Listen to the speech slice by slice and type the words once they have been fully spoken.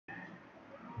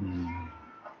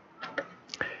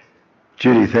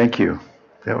Judy, thank you.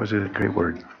 That was a great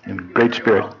word and great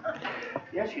spirit.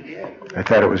 Yes, you did. I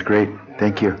thought it was great.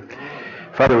 Thank you.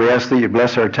 Father, we ask that you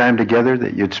bless our time together,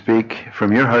 that you'd speak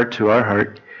from your heart to our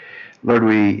heart. Lord,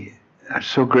 we are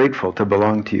so grateful to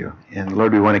belong to you. And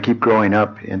Lord, we want to keep growing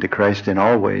up into Christ in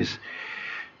all ways.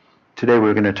 Today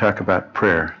we're going to talk about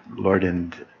prayer, Lord,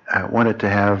 and I want it to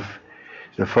have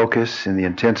the focus and the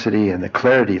intensity and the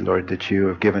clarity, Lord, that you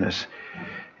have given us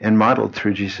and modeled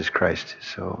through Jesus Christ.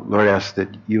 So, Lord, I ask that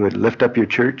you would lift up your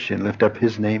church and lift up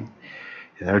his name,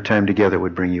 and our time together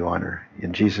would bring you honor.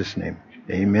 In Jesus' name,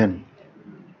 amen.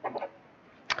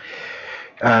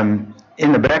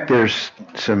 In the back, there's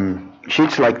some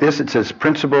sheets like this. It says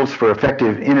Principles for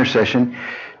Effective Intercession.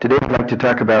 Today, I'd like to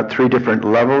talk about 3 different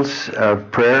levels of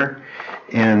prayer,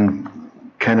 and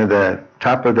kind of the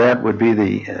top of that would be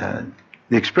the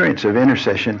experience of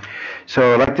intercession.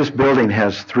 So like this building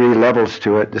has 3 levels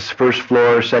to it. This first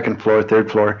floor, second floor,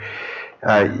 third floor.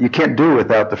 You can't do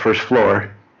without the first floor.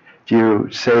 If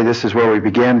you say this is where we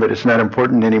began, but it's not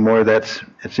important anymore,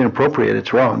 it's inappropriate,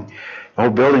 it's wrong. The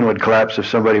whole building would collapse if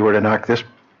somebody were to knock this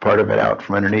part of it out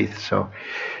from underneath. So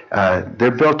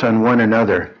they're built on one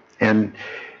another. And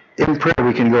in prayer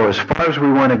we can go as far as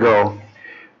we want to go,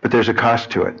 but there's a cost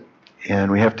to it. And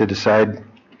we have to decide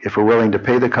if we're willing to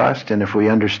pay the cost and if we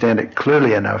understand it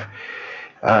clearly enough.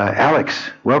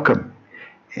 Alex, welcome.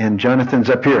 And Jonathan's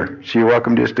up here, so you're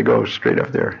welcome just to go straight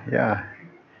up there. Yeah.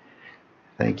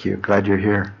 Thank you. Glad you're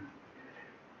here.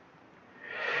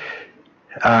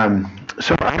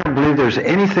 So I don't believe there's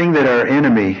anything that our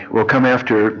enemy will come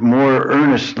after more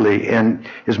earnestly and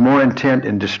is more intent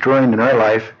in destroying in our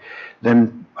life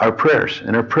than our prayers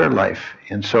and our prayer life.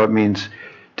 And so it means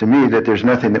to me that there's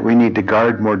nothing that we need to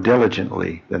guard more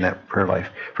diligently than that prayer life.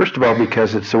 First of all,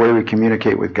 because it's the way we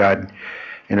communicate with God.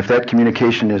 And if that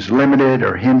communication is limited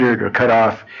or hindered or cut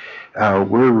off,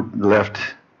 we're left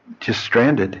just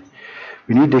stranded.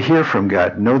 We need to hear from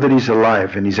God, know that he's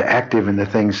alive and he's active in the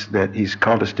things that he's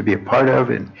called us to be a part of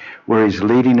and where he's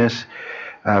leading us.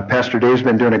 Pastor Dave's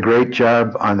been doing a great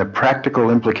job on the practical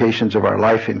implications of our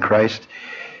life in Christ.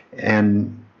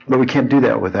 But we can't do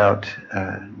that without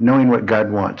knowing what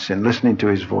God wants and listening to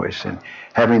his voice and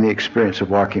having the experience of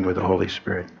walking with the Holy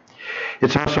Spirit.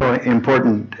 It's also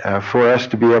important for us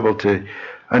to be able to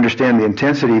understand the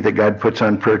intensity that God puts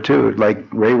on prayer too. Like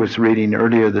Ray was reading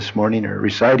earlier this morning or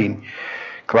reciting,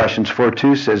 Colossians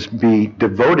 4:2 says, be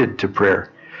devoted to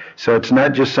prayer. So it's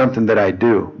not just something that I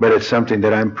do, but it's something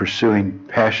that I'm pursuing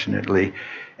passionately.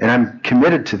 And I'm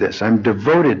committed to this. I'm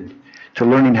devoted to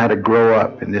learning how to grow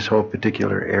up in this whole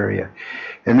particular area.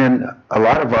 And then a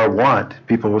lot of our want,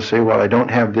 people will say, well, I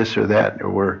don't have this or that, or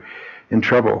we're in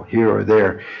trouble here or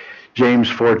there. James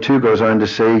 4:2 goes on to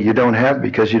say, you don't have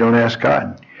because you don't ask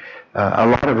God. A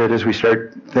lot of it is we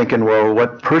start thinking, well,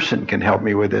 what person can help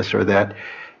me with this or that?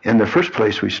 And the first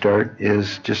place we start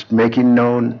is just making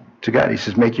known to God. He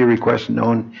says, make your requests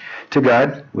known to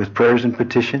God with prayers and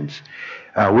petitions,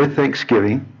 with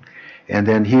thanksgiving, and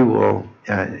then he will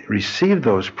receive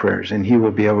those prayers and he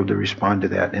will be able to respond to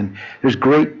that. And there's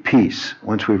great peace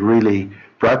once we've really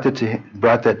brought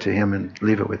that to him and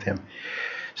leave it with him.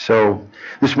 So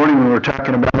this morning when we're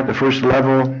talking about the first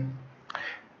level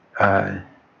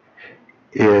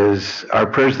is our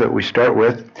prayers that we start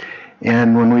with.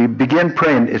 And when we begin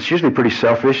praying, it's usually pretty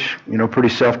selfish, pretty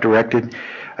self-directed.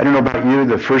 I don't know about you,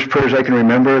 the first prayers I can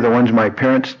remember, the ones my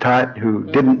parents taught who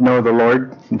didn't know the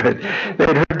Lord, but they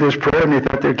had heard this prayer and they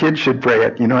thought their kids should pray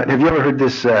it. Have you ever heard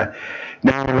this,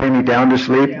 now lay me down to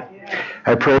sleep?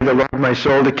 I pray the Lord my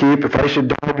soul to keep. If I should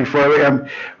die before I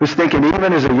was thinking,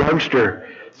 even as a youngster,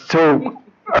 so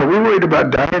are we worried about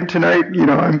dying tonight?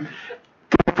 I'm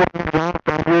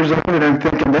 5 years old and I'm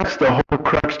thinking that's the whole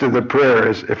crux to the prayer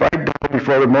is if I die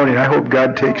before the morning, I hope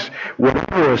God takes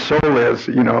whatever a soul is,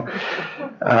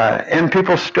 and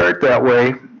people start that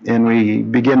way and we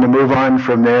begin to move on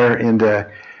from there into,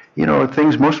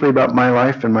 things mostly about my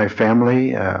life and my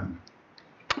family,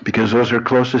 because those are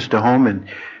closest to home and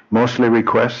mostly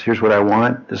requests. Here's what I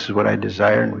want. This is what I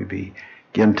desire. And we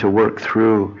begin to work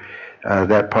through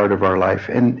that part of our life.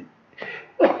 And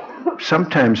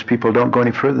sometimes people don't go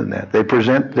any further than that. They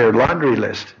present their laundry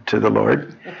list to the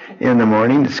Lord in the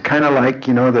morning. It's kind of like,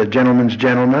 the gentleman's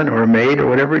gentleman or a maid or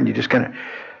whatever, and you just kind of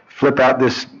flip out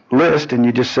this list and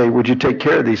you just say, would you take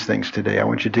care of these things today? I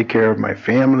want you to take care of my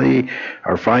family,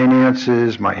 our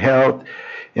finances, my health.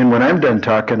 And when I'm done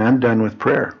talking, I'm done with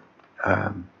prayer.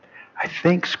 I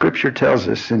think Scripture tells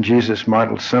us, and Jesus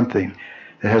modeled something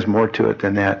that has more to it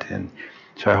than that. And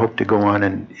so I hope to go on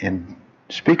and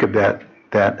speak of that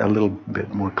a little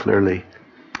bit more clearly.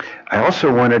 I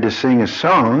also wanted to sing a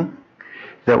song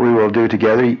that we will do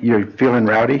together. You're feeling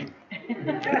rowdy?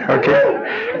 Okay.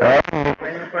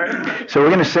 So we're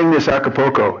going to sing this a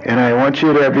cappella, and I want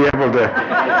you to be able to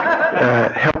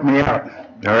help me out.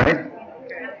 All right?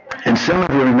 And some of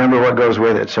you remember what goes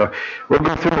with it. So we'll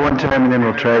go through it one time, and then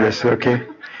we'll try this. Okay?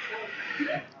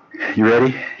 You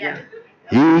ready? Yeah.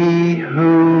 He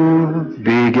who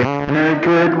began a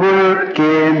good work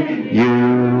in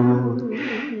you.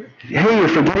 Hey, you're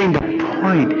forgetting the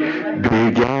point.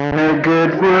 Began a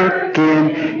good work in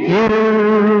you.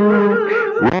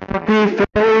 Will be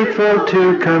faithful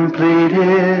to complete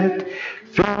it.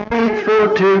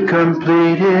 Faithful to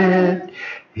complete it.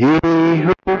 He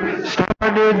who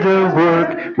started the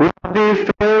work will be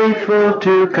faithful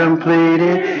to complete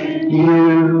it.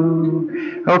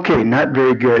 You. Okay, not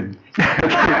very good.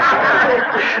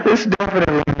 This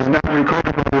definitely is not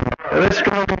recordable. Let's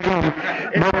try it again.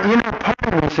 But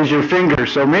part of this is your finger,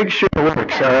 so make sure it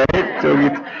works, all right? So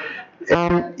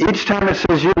and each time it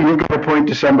says you got to point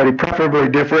to somebody preferably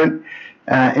different,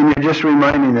 and you're just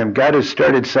reminding them God has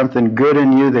started something good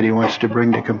in you that He wants to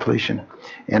bring to completion.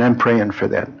 And I'm praying for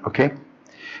that, okay?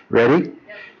 Ready?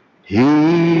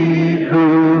 He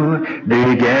who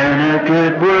began a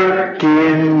good work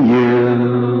in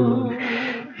you.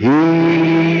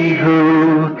 He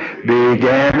who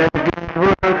began a good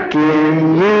work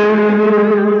in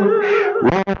you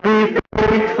will be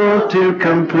faithful to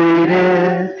complete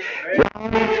it.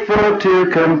 Faithful to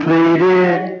complete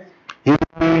it. He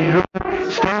who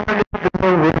started the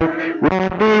work will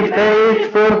be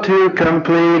faithful to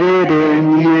complete it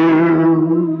in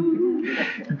you.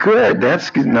 Good.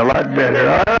 That's getting a lot better.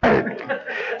 All right.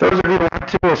 Those of you who want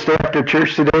to will stay after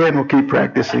church today and we'll keep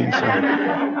practicing. So.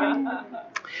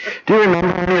 Do you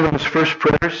remember any of those first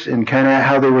prayers and kind of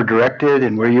how they were directed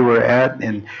and where you were at?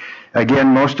 And again,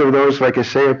 most of those, like I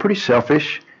say, are pretty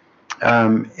selfish.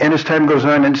 And as time goes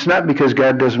on, and it's not because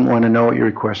God doesn't want to know what your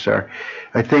requests are.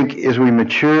 I think as we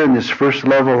mature in this first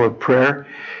level of prayer,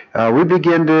 we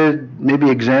begin to maybe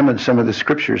examine some of the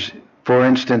scriptures. For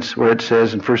instance, where it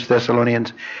says in 1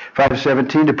 Thessalonians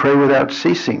 5:17 to pray without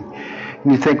ceasing.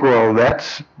 And you think, well,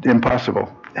 that's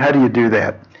impossible. How do you do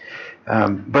that?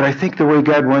 But I think the way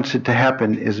God wants it to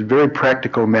happen is a very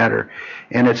practical matter.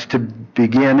 And it's to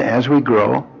begin as we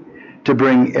grow to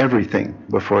bring everything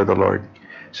before the Lord.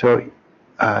 So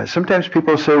sometimes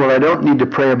people say, well, I don't need to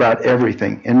pray about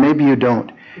everything. And maybe you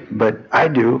don't. But I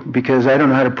do, because I don't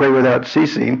know how to pray without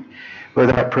ceasing,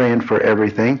 without praying for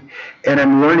everything. And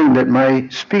I'm learning that my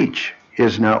speech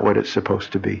is not what it's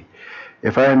supposed to be.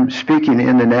 If I'm speaking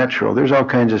in the natural, there's all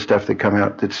kinds of stuff that come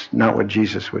out that's not what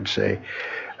Jesus would say,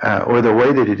 or the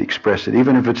way that He'd express it.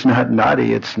 Even if it's not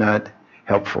naughty, it's not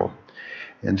helpful.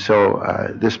 And so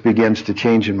this begins to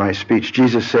change in my speech.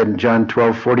 Jesus said in John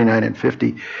 12:49 and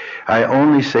 50, I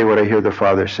only say what I hear the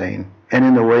Father saying, and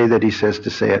in the way that He says to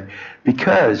say it,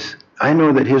 because I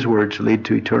know that His words lead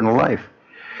to eternal life.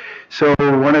 So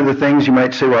one of the things you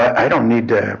might say, well, I don't need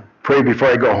to pray before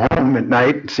I go home at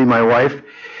night and see my wife.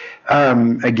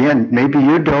 Again, maybe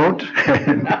you don't.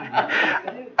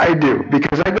 I do,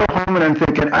 because I go home and I'm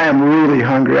thinking, I am really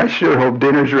hungry. I sure hope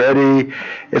dinner's ready.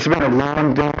 It's been a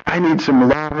long day. I need some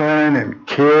loving and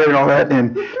care and all that.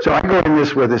 And so I go in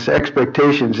this with this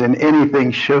expectations, and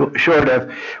anything short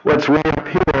of what's way up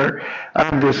here,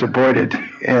 I'm disappointed.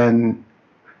 And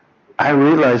I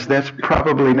realize that's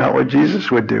probably not what Jesus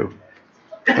would do.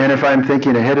 And if I'm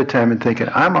thinking ahead of time and thinking,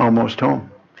 I'm almost home.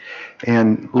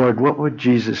 And Lord, what would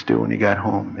Jesus do when He got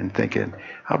home? And thinking,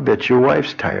 I'll bet your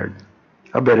wife's tired.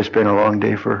 I'll bet it's been a long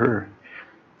day for her.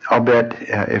 I'll bet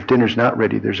if dinner's not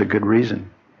ready, there's a good reason.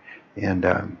 And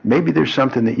maybe there's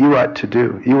something that you ought to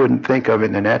do. You wouldn't think of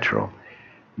in the natural,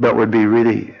 but would be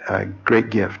really a great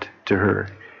gift to her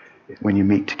when you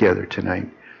meet together tonight.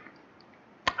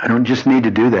 I don't just need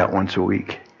to do that once a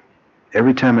week.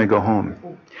 Every time I go home,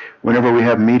 whenever we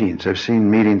have meetings, I've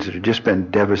seen meetings that have just been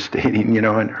devastating,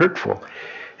 and hurtful.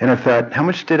 And I thought, how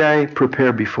much did I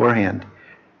prepare beforehand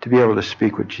to be able to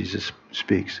speak what Jesus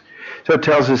speaks? So it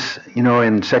tells us,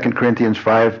 in 2 Corinthians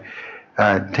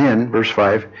 5:10, verse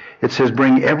 5, it says,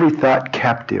 bring every thought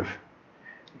captive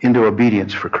into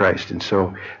obedience for Christ. And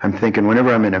so I'm thinking,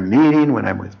 whenever I'm in a meeting, when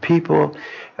I'm with people,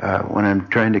 when I'm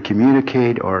trying to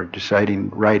communicate or deciding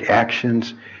right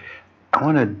actions, I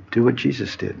want to do what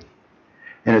Jesus did.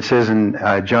 And it says in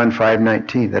John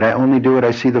 5:19 that I only do what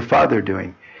I see the Father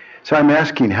doing. So I'm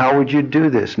asking, how would you do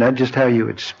this? Not just how you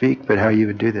would speak, but how you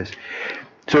would do this.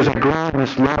 So as I grow on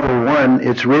this level one,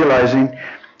 it's realizing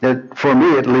that, for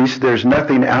me at least, there's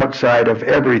nothing outside of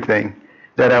everything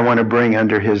that I want to bring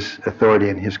under His authority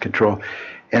and His control.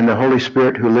 And the Holy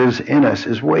Spirit who lives in us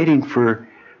is waiting for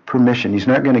permission. He's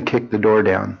not going to kick the door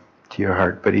down to your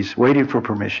heart, but he's waiting for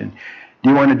permission. Do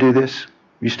you want to do this?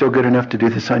 Are you still good enough to do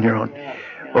this on your own?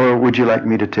 Or would you like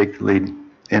me to take the lead?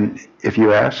 And if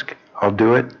you ask, I'll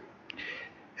do it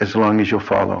as long as you'll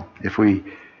follow. If we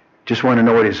just want to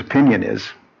know what his opinion is,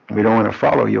 we don't want to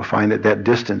follow, you'll find that that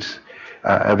distance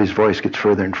of his voice gets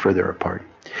further and further apart.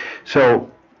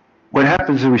 So what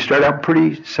happens is we start out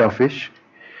pretty selfish,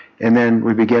 and then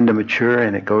we begin to mature,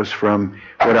 and it goes from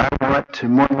what I want to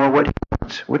more and more what he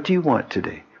wants. What do you want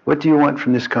today? What do you want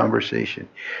from this conversation?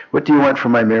 What do you want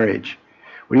from my marriage?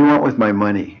 What do you want with my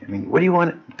money? I mean, what do you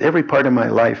want? Every part of my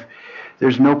life,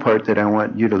 there's no part that I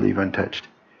want you to leave untouched.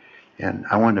 And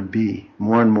I want to be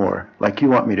more and more like you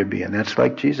want me to be, and that's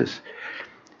like Jesus.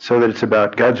 So that it's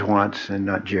about God's wants and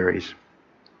not Jerry's.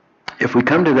 If we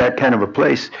come to that kind of a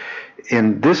place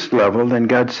in this level, then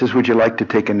God says, would you like to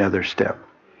take another step?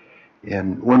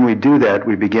 And when we do that,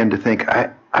 we begin to think,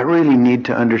 I really need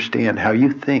to understand how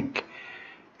you think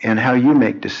and how you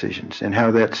make decisions and how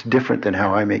that's different than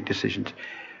how I make decisions.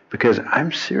 Because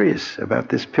I'm serious about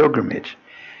this pilgrimage.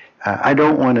 I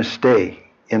don't want to stay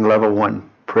in level 1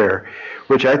 prayer,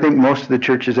 which I think most of the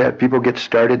church is at. People get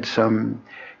started some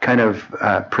kind of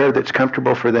prayer that's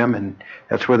comfortable for them, and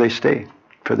that's where they stay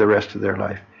for the rest of their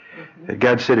life. Mm-hmm.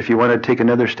 God said, if you want to take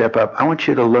another step up, I want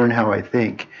you to learn how I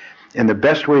think. And the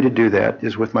best way to do that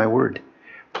is with my word.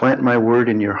 Plant my word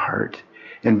in your heart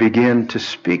and begin to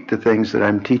speak the things that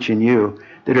I'm teaching you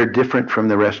that are different from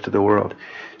the rest of the world.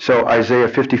 So Isaiah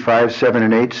 55, 7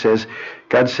 and 8 says,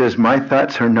 God says, my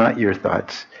thoughts are not your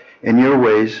thoughts, and your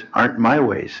ways aren't my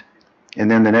ways. And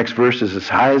then the next verse is, as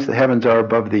high as the heavens are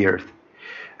above the earth,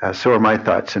 so are my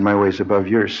thoughts and my ways above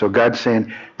yours. So God's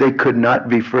saying they could not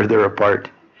be further apart.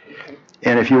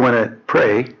 And if you want to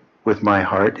pray with my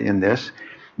heart in this,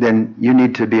 then you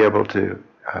need to be able to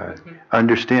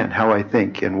understand how I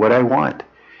think and what I want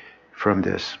from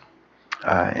this.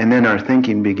 And then our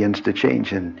thinking begins to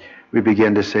change, and we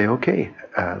begin to say, okay,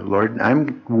 Lord,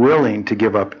 I'm willing to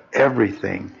give up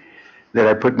everything that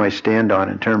I put my stand on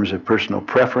in terms of personal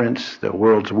preference, the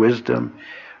world's wisdom,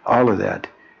 all of that.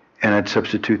 And I'd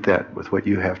substitute that with what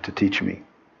you have to teach me.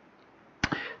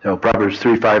 So Proverbs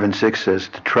 3, 5, and 6 says,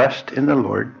 to trust in the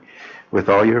Lord with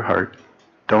all your heart.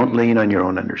 Don't lean on your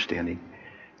own understanding,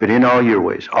 but in all your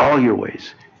ways,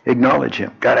 acknowledge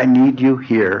him. God, I need you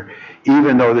here.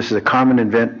 Even though this is a common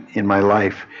event in my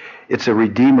life, it's a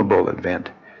redeemable event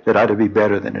that ought to be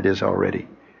better than it is already.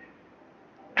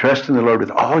 Trust in the Lord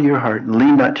with all your heart and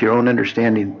lean not to your own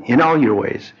understanding in all your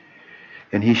ways.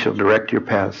 And he shall direct your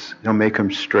paths. He'll make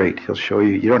them straight. He'll show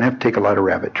you. You don't have to take a lot of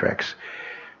rabbit tracks.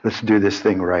 Let's do this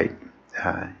thing right.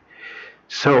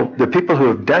 So the people who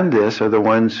have done this are the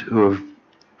ones who have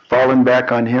fallen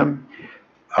back on him,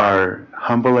 are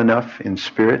humble enough in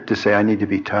spirit to say, I need to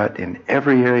be taught in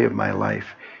every area of my life,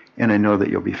 and I know that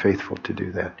you'll be faithful to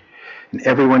do that. And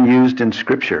everyone used in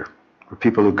Scripture were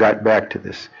people who got back to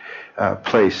this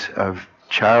place of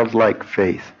childlike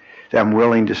faith. I'm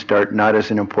willing to start not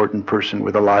as an important person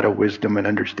with a lot of wisdom and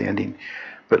understanding,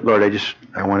 but Lord,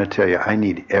 I want to tell you, I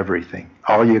need everything.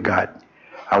 All you got,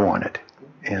 I want it.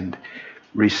 And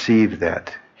receive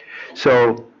that.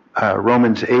 So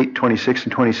Romans 8, 26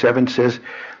 and 27 says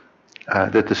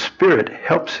that the Spirit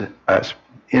helps us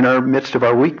in our midst of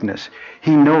our weakness.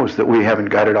 He knows that we haven't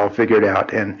got it all figured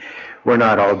out and we're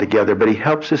not all together, but he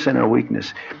helps us in our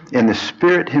weakness. And the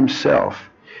Spirit himself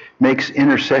makes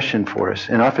intercession for us.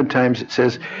 And oftentimes it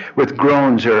says with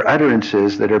groans or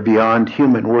utterances that are beyond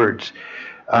human words.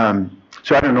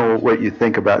 So I don't know what you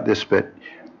think about this, but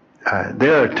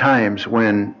there are times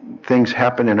when things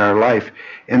happen in our life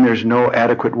and there's no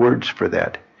adequate words for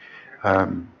that.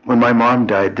 When my mom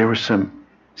died, there was some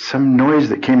noise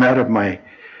that came out of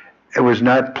it was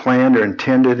not planned or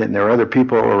intended, and there were other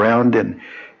people around, and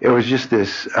it was just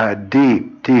this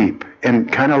deep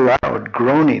and kind of loud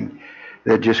groaning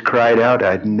that just cried out.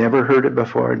 I'd never heard it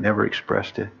before, never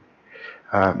expressed it.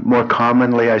 More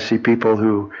commonly, I see people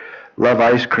who love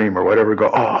ice cream or whatever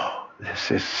go, oh,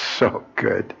 this is so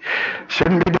good.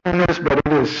 Shouldn't be doing this, but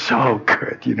it is so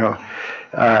good, you know.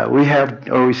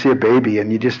 We see a baby,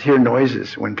 and you just hear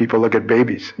noises when people look at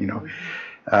babies, you know.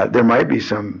 There might be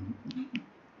some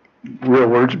real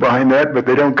words behind that, but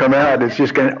they don't come out. It's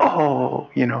just kind of,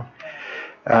 oh, you know.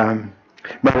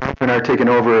 My wife and I are taking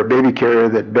over a baby carrier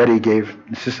that Betty gave.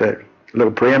 It's just a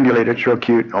little perambulator. It's real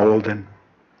cute, old, and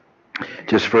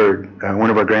just for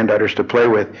one of our granddaughters to play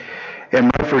with.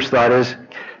 And my first thought is,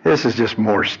 this is just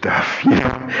more stuff, you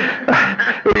know.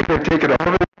 We're going to take it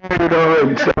over, you know,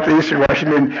 in southeastern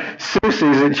Washington. Sue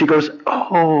sees it, and she goes,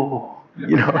 oh,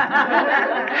 you know.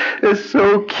 It's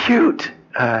so cute.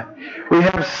 We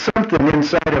have something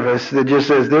inside of us that just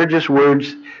says they're just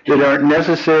words that aren't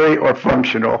necessary or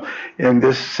functional in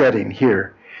this setting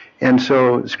here. And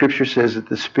so Scripture says that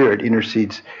the Spirit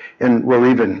intercedes and will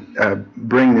even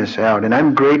bring this out. And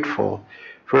I'm grateful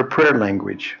for a prayer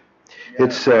language.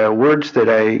 It's words that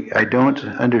I don't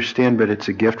understand, but it's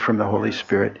a gift from the Holy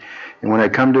Spirit. And when I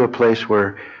come to a place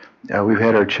where we've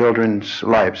had our children's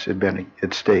lives had been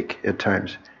at stake at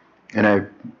times, and I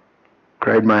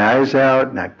cried my eyes out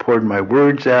and I poured my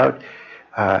words out,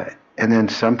 and then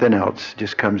something else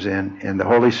just comes in, and the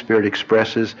Holy Spirit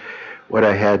expresses what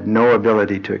I had no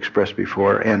ability to express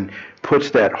before and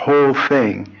puts that whole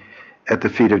thing at the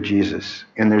feet of Jesus.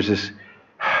 And there's this,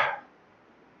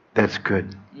 that's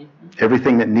good.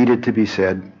 Everything that needed to be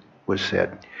said was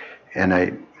said. And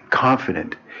I'm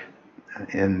confident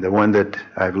in the one that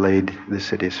I've laid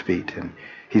this at his feet. And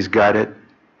he's got it,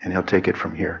 and he'll take it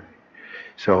from here.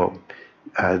 So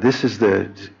this is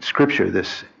the Scripture,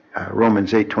 this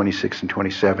Romans 8:26 and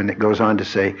 27. It goes on to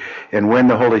say, and when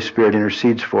the Holy Spirit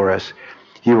intercedes for us,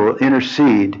 he will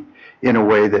intercede in a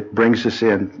way that brings us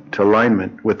into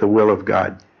alignment with the will of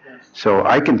God. So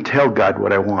I can tell God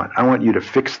what I want. I want you to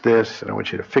fix this, and I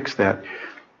want you to fix that.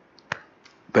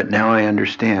 But now I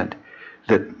understand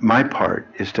that my part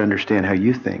is to understand how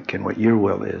you think and what your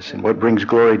will is and what brings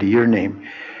glory to your name.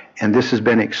 And this has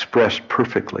been expressed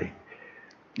perfectly.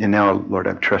 And now, Lord,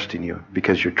 I'm trusting you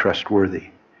because you're trustworthy.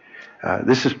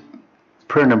 This is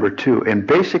prayer number 2. And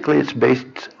basically it's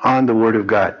based on the Word of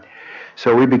God.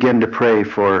 So we begin to pray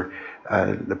for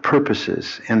the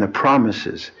purposes and the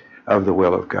promises of the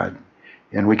will of God.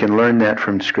 And we can learn that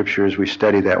from Scripture as we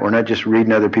study that. We're not just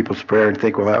reading other people's prayer and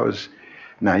think, well, that was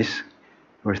nice.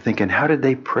 We're thinking, how did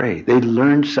they pray? They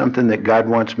learned something that God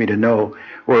wants me to know,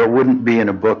 or it wouldn't be in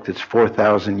a book that's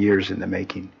 4,000 years in the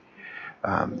making.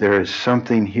 There is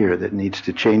something here that needs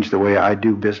to change the way I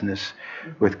do business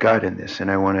with God in this, and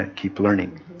I want to keep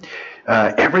learning.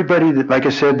 Everybody, that, like I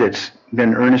said, that's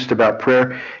been earnest about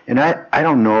prayer, and I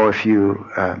don't know if you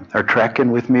are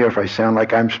tracking with me or if I sound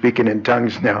like I'm speaking in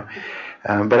tongues now,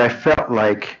 but I felt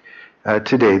like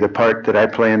today the part that I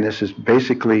play in this is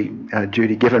basically,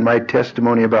 Judy, giving my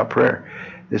testimony about prayer.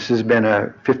 This has been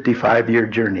a 55-year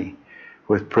journey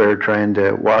with prayer, trying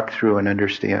to walk through and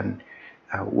understand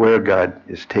where God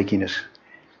is taking us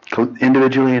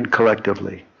individually and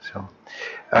collectively. So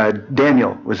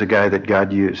Daniel was a guy that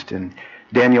God used, and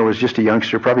Daniel was just a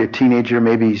youngster, probably a teenager,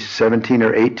 maybe 17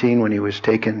 or 18 when he was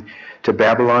taken to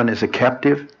Babylon as a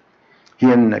captive. He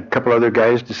and a couple other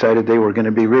guys decided they were going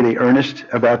to be really earnest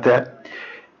about that.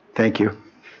 Thank you.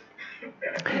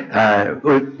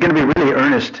 We're going to be really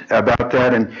earnest about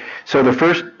that. And so the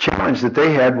first challenge that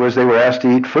they had was they were asked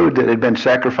to eat food that had been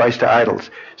sacrificed to idols.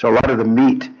 So a lot of the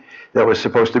meat that was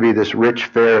supposed to be this rich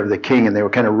fare of the king, and they were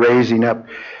kind of raising up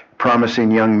promising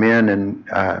young men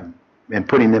and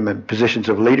putting them in positions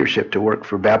of leadership to work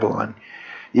for Babylon,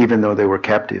 even though they were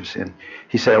captives. And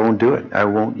he said, I won't do it. I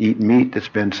won't eat meat that's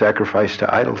been sacrificed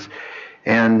to idols,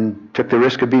 and took the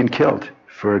risk of being killed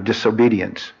for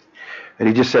disobedience. And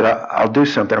he just said, I'll do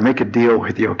something. I'll make a deal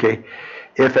with you, okay?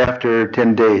 If after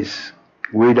 10 days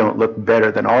we don't look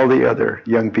better than all the other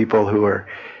young people who are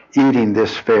eating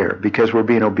this fare because we're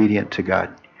being obedient to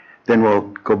God, then we'll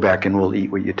go back and we'll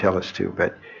eat what you tell us to.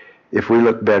 But if we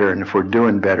look better and if we're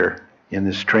doing better in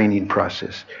this training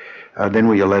process, then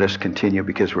will you let us continue,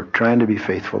 because we're trying to be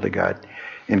faithful to God.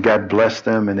 And God blessed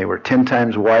them, and they were 10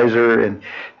 times wiser and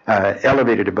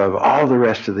elevated above all the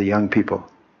rest of the young people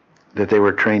that they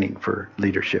were training for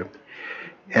leadership.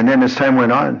 And then as time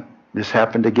went on, this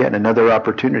happened again, another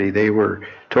opportunity. They were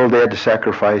told they had to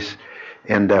sacrifice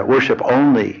and worship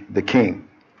only the king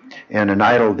and an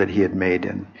idol that he had made,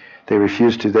 and they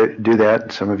refused to do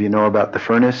that. Some of you know about the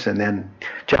furnace. And then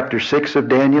chapter 6 of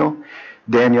Daniel,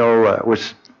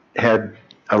 had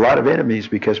a lot of enemies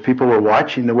because people were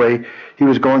watching the way he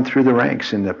was going through the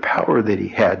ranks and the power that he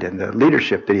had and the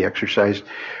leadership that he exercised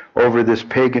over this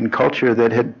pagan culture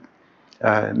that had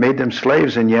made them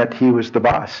slaves, and yet he was the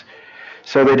boss.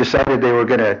 So they decided they were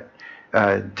going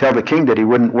to tell the king that he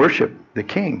wouldn't worship the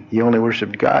king. He only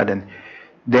worshiped God. And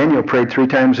Daniel prayed 3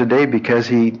 times a day because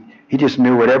he just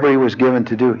knew whatever he was given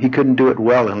to do, he couldn't do it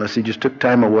well unless he just took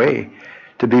time away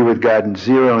to be with God and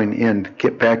zeroing in,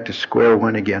 get back to square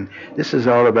one again. This is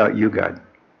all about you, God.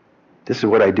 This is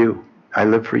what I do. I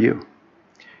live for you.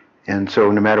 And so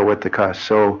no matter what the cost.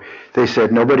 So they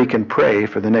said nobody can pray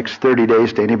for the next 30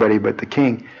 days to anybody but the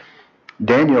king.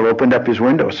 Daniel opened up his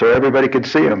window so everybody could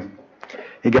see him.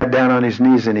 He got down on his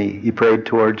knees and he prayed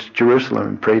towards Jerusalem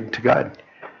and prayed to God.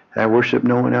 I worship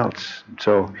no one else.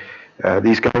 So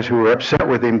these guys who were upset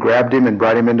with him grabbed him and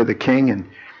brought him into the king, and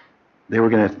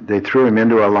They threw him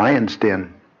into a lion's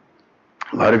den.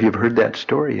 A lot of you have heard that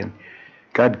story, and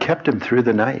God kept him through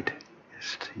the night.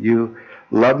 You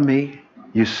love me,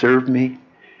 you serve me,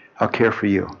 I'll care for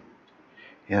you.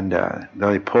 And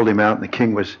they pulled him out, and the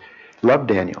king loved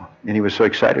Daniel, and he was so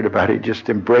excited about it. He just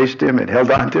embraced him and held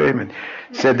on to him and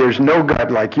said, "There's no God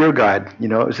like your God." You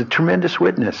know, it was a tremendous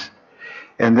witness.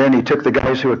 And then he took the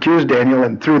guys who accused Daniel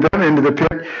and threw them into the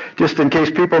pit, just in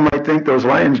case people might think those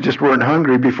lions just weren't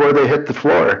hungry before they hit the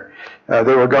floor. They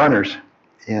were goners.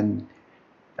 And,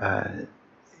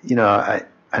 you know,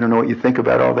 I don't know what you think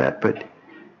about all that, but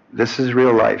this is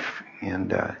real life.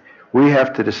 And we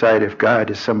have to decide if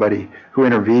God is somebody who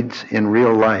intervenes in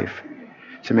real life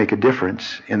to make a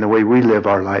difference in the way we live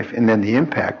our life, and then the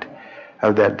impact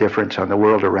of that difference on the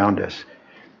world around us.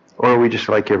 Or are we just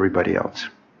like everybody else?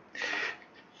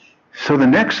 So the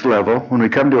next level, when we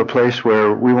come to a place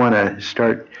where we want to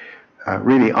start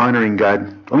really honoring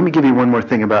God, let me give you one more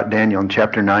thing about Daniel in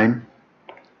chapter 9.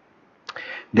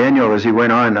 Daniel, as he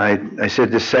went on, I said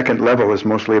this second level is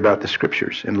mostly about the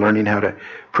Scriptures and learning how to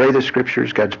pray the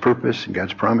Scriptures, God's purpose and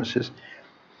God's promises.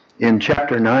 In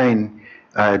chapter 9,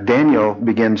 Daniel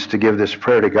begins to give this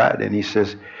prayer to God, and he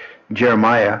says,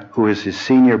 Jeremiah, who is his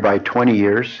senior by 20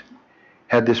 years,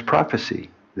 had this prophecy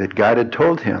that God had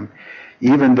told him,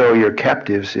 even though you're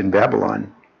captives in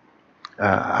Babylon,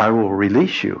 I will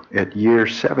release you at year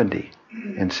 70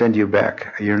 and send you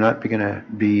back. You're not going to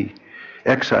be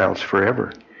exiles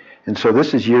forever. And so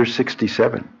this is year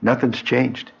 67. Nothing's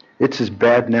changed. It's as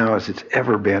bad now as it's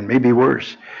ever been, maybe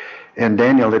worse. And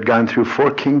Daniel had gone through 4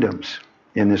 kingdoms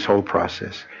in this whole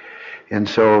process. And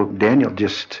so Daniel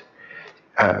just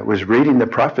was reading the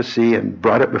prophecy and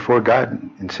brought it before God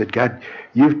and said, God,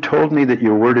 you've told me that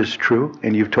your word is true,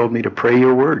 and you've told me to pray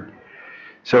your word.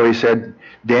 So he said,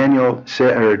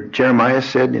 Jeremiah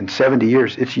said in 70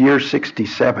 years, it's year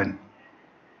 67.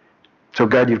 So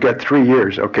God, you've got 3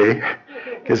 years, okay?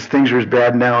 Because things are as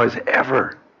bad now as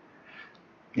ever.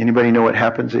 Anybody know what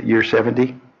happens at year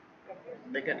 70?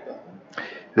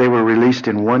 They were released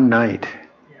in one night.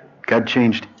 God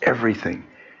changed everything.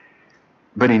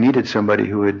 But he needed somebody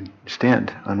who would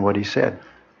stand on what he said.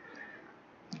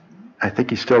 I think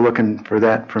he's still looking for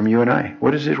that from you and I.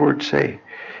 What does his word say?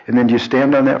 And then do you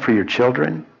stand on that for your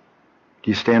children?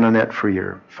 Do you stand on that for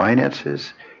your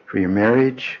finances, for your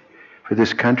marriage, for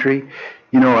this country?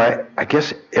 You know, I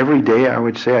guess every day I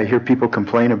would say I hear people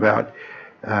complain about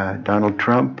Donald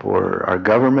Trump or our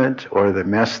government or the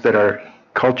mess that our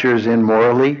culture is in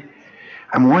morally.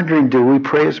 I'm wondering, do we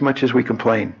pray as much as we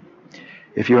complain?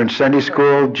 If you're in Sunday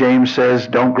school, James says,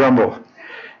 don't grumble.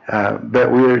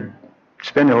 But we're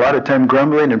spending a lot of time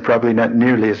grumbling and probably not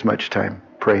nearly as much time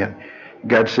praying.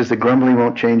 God says the grumbling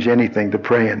won't change anything. The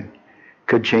praying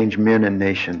could change men and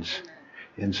nations.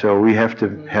 And so we have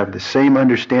to have the same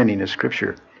understanding as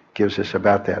Scripture gives us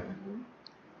about that.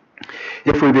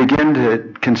 If we begin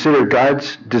to consider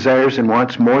God's desires and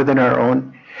wants more than our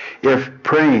own, if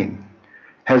praying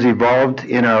has evolved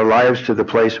in our lives to the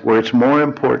place where it's more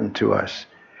important to us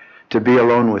to be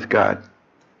alone with God,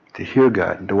 to hear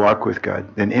God, and to walk with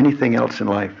God than anything else in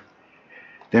life,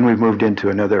 then we've moved into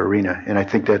another arena, and I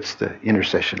think that's the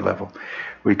intercession level.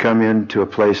 We come into a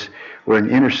place where an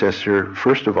intercessor,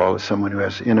 first of all, is someone who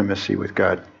has intimacy with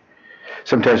God.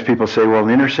 Sometimes people say, well, an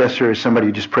intercessor is somebody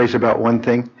who just prays about one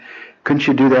thing. Couldn't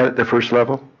you do that at the first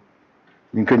level?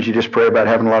 I mean, couldn't you just pray about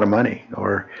having a lot of money,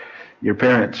 or your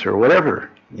parents, or whatever,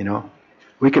 you know?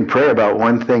 We can pray about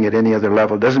one thing at any other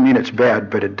level. Doesn't mean it's bad,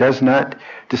 but it does not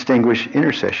distinguish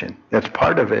intercession. That's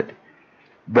part of it,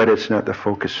 but it's not the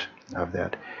focus of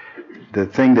that. The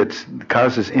thing that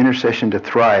causes intercession to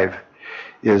thrive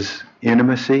is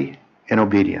intimacy and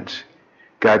obedience.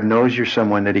 God knows you're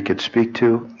someone that he could speak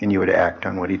to, and you would act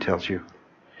on what he tells you.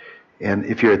 And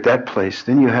if you're at that place,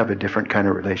 then you have a different kind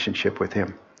of relationship with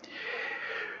him.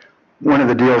 One of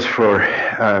the deals for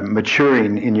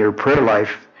maturing in your prayer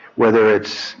life, whether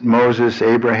it's Moses,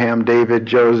 Abraham, David,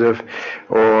 Joseph,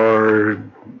 or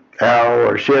Al,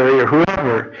 or Sherry, or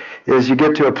whoever, is you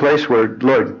get to a place where,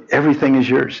 Lord, everything is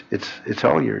yours. It's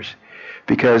all yours.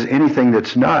 Because anything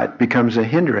that's not becomes a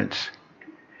hindrance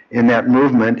in that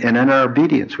movement and in our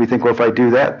obedience. We think, well, if I do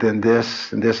that, then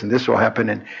this and this and this will happen,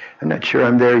 and I'm not sure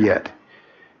I'm there yet.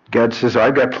 God says,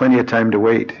 I've got plenty of time to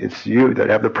wait. It's you that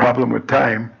have the problem with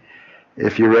time.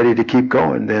 If you're ready to keep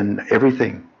going, then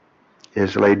everything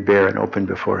is laid bare and open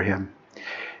before him.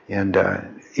 And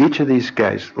each of these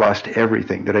guys lost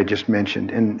everything that I just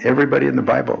mentioned. And everybody in the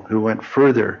Bible who went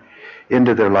further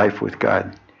into their life with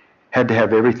God had to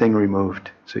have everything removed.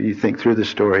 So you think through the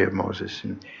story of Moses,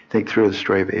 and think through the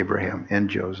story of Abraham and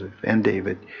Joseph and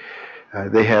David.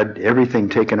 They had everything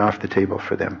taken off the table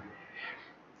for them.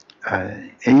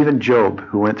 And even Job,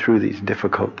 who went through these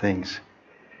difficult things.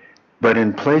 But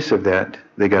in place of that,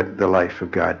 they got the life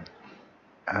of God.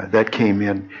 That came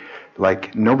in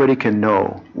like nobody can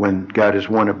know when God is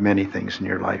one of many things in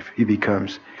your life. He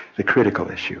becomes the critical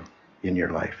issue in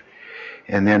your life.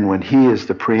 And then when he is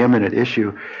the preeminent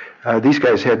issue, these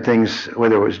guys had things,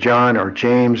 whether it was John or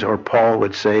James or Paul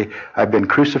would say, I've been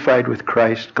crucified with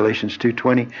Christ, Galatians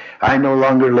 2:20. I no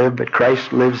longer live, but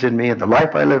Christ lives in me. And the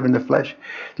life I live in the flesh,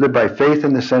 live by faith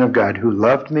in the Son of God who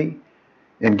loved me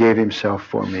and gave himself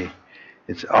for me.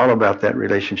 It's all about that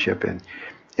relationship.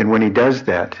 And when he does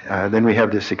that, then we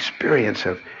have this experience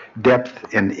of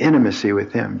depth and intimacy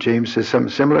with him. James says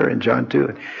something similar in John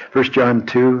 2. 1 John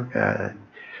 2,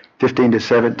 15 to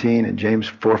 17, and James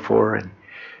 4:4.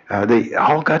 And they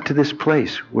all got to this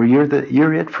place where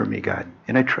you're it for me, God,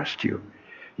 and I trust you.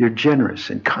 You're generous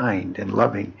and kind and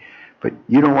loving, but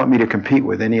you don't want me to compete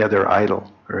with any other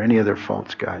idol or any other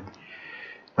false god.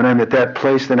 When I'm at that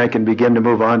place, then I can begin to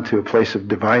move on to a place of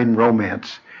divine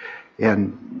romance.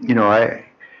 And, you know, I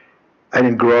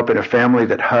didn't grow up in a family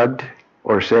that hugged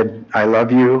or said, I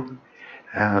love you.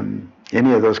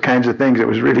 Any of those kinds of things. It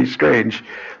was really strange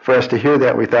for us to hear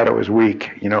that. We thought it was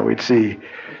weak. You know, we'd see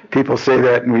people say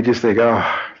that and we just think,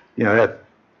 oh, you know,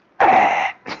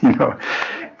 that, you know,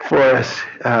 for us,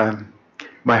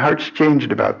 my heart's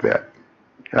changed about that.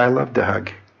 I love to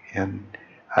hug. And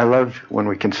I love when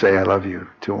we can say I love you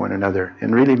to one another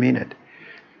and really mean it.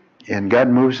 And God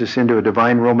moves us into a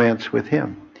divine romance with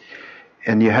him.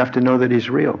 And you have to know that he's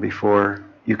real before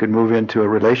you can move into a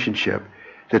relationship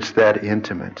that's that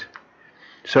intimate.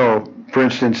 So, for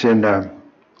instance, in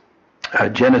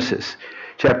Genesis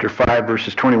chapter 5,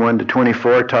 verses 21 to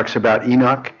 24, it talks about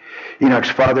Enoch. Enoch's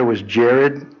father was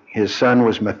Jared. His son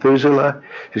was Methuselah.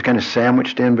 He was kind of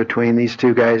sandwiched in between these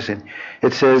two guys. And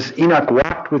it says, Enoch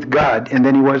walked with God, and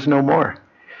then he was no more.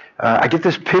 I get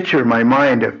this picture in my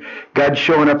mind of God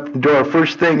showing up at the door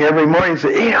first thing every morning and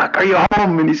say, Enoch, are you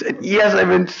home? And he said, yes, I've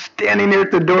been standing here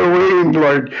at the door waiting,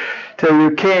 Lord, till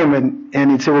you came.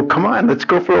 And he'd say, well, come on, let's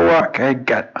go for a walk. I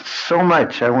got so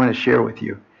much I want to share with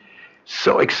you.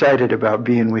 So excited about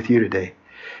being with you today.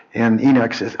 And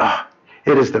Enoch says, oh,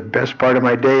 it is the best part of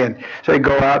my day. And so I'd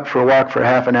go out for a walk for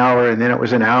half an hour, and then it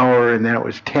was an hour, and then it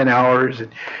was 10 hours.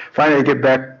 And finally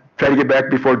try to get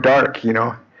back before dark, you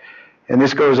know. And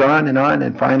this goes on,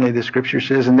 and finally the scripture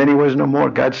says, and then he was no more.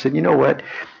 God said, you know what?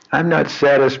 I'm not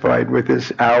satisfied with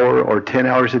this hour or 10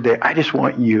 hours a day. I just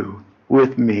want you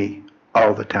with me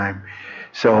all the time.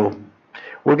 So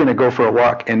we're going to go for a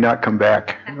walk and not come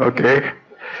back, okay?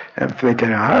 I'm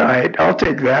thinking, all right, I'll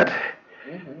take that.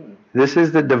 This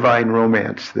is the divine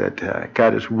romance that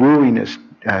God is wooing us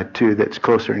to, that's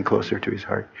closer and closer to his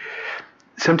heart.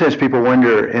 Sometimes people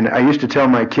wonder, and I used to tell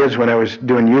my kids when I was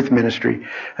doing youth ministry,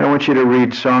 I want you to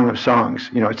read Song of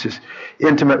Songs. You know, it's this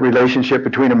intimate relationship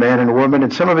between a man and a woman,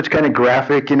 and some of it's kind of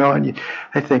graphic, you know, and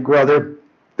I think, well, they're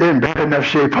in bad enough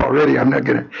shape already. I'm not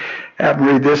going to have them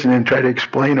read this and then try to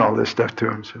explain all this stuff to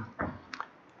them. So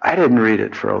I didn't read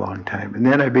it for a long time. And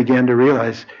then I began to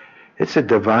realize it's a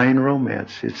divine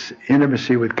romance. It's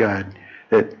intimacy with God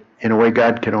that, in a way,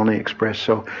 God can only express.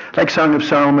 So, like Song of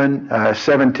Solomon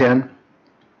 7:10,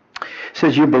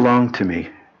 says, you belong to me,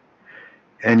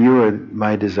 and you are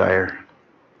my desire.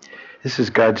 This is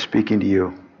God speaking to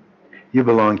you. You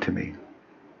belong to me.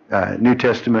 New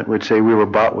Testament would say we were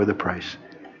bought with a price.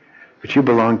 But you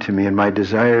belong to me, and my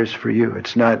desire is for you.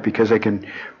 It's not because I can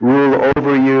rule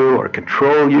over you or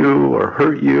control you or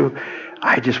hurt you.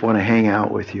 I just want to hang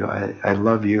out with you. I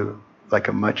love you like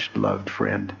a much-loved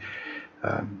friend.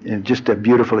 And just a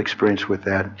beautiful experience with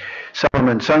that. Song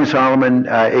of Solomon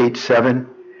 8:7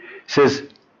 says,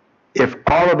 if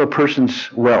all of a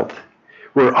person's wealth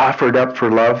were offered up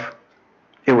for love,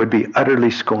 it would be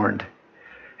utterly scorned.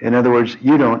 In other words,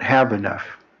 you don't have enough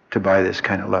to buy this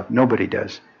kind of love. Nobody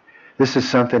does. This is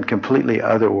something completely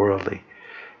otherworldly.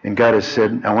 And God has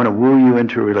said, I want to woo you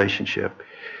into a relationship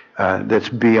that's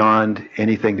beyond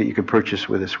anything that you can purchase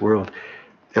with this world.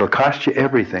 It'll cost you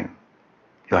everything.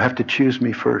 You'll have to choose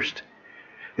me first.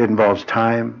 It involves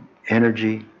time,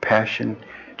 energy, passion,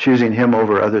 choosing him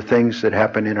over other things that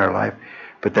happen in our life.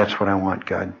 But that's what I want,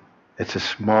 God. It's a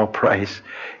small price.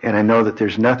 And I know that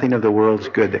there's nothing of the world's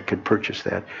good that could purchase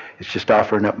that. It's just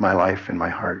offering up my life and my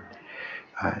heart.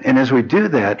 And as we do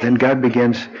that, then God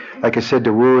begins, like I said,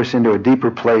 to woo us into a deeper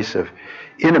place of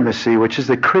intimacy, which is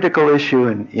the critical issue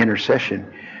in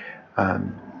intercession.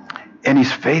 And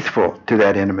he's faithful to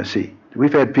that intimacy.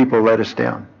 We've had people let us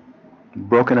down,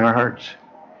 broken our hearts.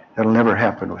 That'll never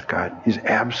happen with God. He's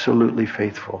absolutely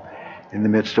faithful. in the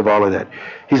midst of all of that.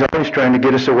 He's always trying to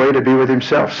get us away to be with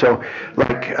himself. So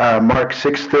like Mark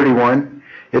 6:31,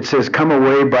 it says, come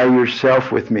away by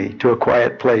yourself with me to a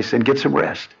quiet place and get some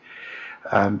rest.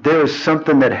 There is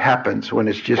something that happens when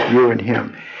it's just you and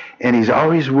him. And he's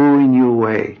always wooing you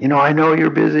away. You know, I know you're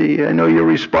busy. I know you're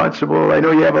responsible. I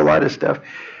know you have a lot of stuff.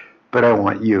 But I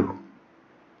want you.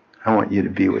 I want you to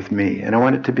be with me. And I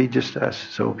want it to be just us.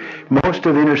 So most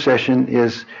of intercession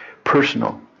is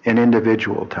personal and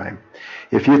individual time.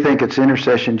 If you think it's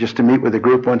intercession just to meet with a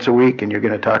group once a week and you're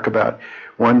going to talk about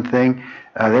one thing,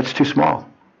 that's too small.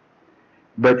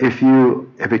 But if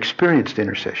you have experienced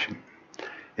intercession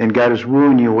and God is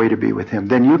wooing you away to be with him,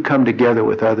 then you come together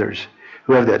with others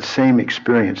who have that same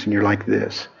experience and you're like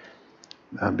this.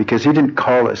 Because he didn't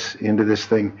call us into this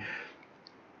thing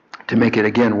to make it,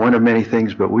 again, one of many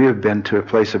things, but we have been to a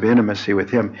place of intimacy with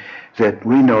him that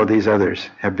we know these others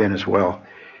have been as well.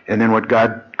 And then what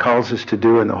God calls us to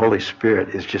do in the Holy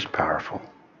Spirit is just powerful.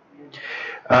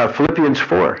 Philippians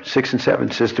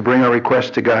 4:6-7 says to bring our requests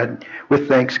to God with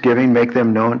thanksgiving, make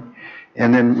them known,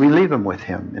 and then we leave them with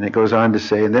him. And it goes on to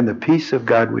say, and then the peace of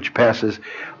God which passes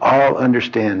all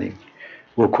understanding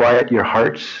will quiet your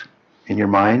hearts and your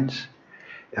minds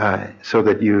so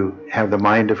that you have the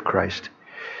mind of Christ.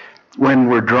 When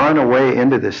we're drawn away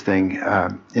into this thing,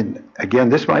 and again,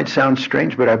 this might sound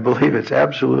strange, but I believe it's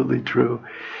absolutely true,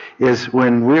 is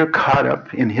when we're caught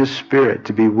up in his spirit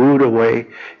to be wooed away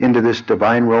into this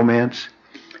divine romance,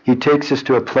 he takes us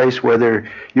to a place whether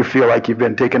you feel like you've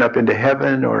been taken up into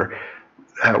heaven or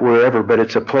wherever, but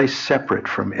it's a place separate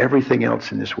from everything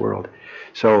else in this world.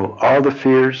 So all the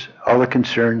fears, all the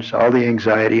concerns, all the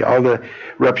anxiety, all the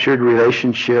ruptured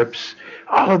relationships,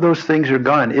 all of those things are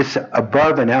gone. It's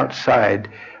above and outside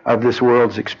of this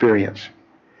world's experience.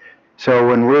 So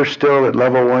when we're still at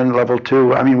level 1, level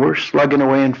 2, I mean, we're slugging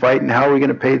away and fighting. How are we going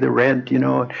to pay the rent? You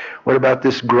know, what about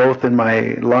this growth in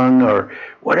my lung or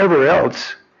whatever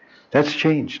else? That's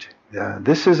changed.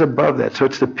 This is above that. So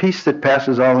it's the peace that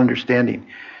passes all understanding.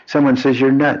 Someone says,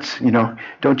 you're nuts. You know,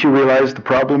 don't you realize the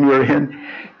problem you're in?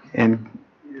 And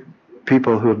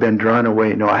people who have been drawn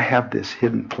away, no, I have this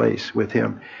hidden place with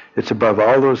him. It's above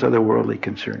all those other worldly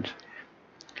concerns.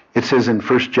 It says in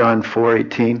 1 John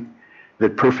 4:18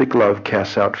 that perfect love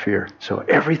casts out fear. So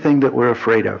everything that we're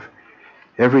afraid of,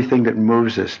 everything that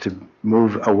moves us to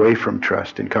move away from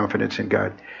trust and confidence in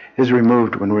God is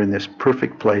removed when we're in this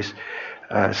perfect place.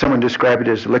 Someone described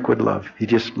it as liquid love. He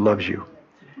just loves you.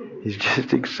 He's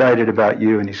just excited about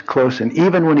you and he's close. And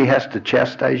even when he has to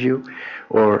chastise you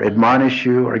or admonish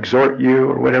you or exhort you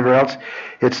or whatever else,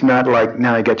 it's not like,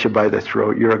 now I got you by the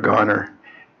throat, you're a goner.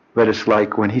 But it's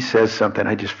like when he says something,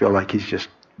 I just feel like he's just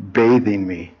bathing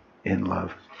me in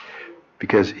love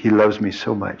because he loves me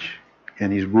so much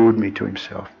and he's wooed me to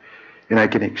himself. And I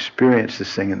can experience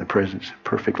this thing in the presence of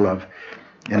perfect love.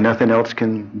 And nothing else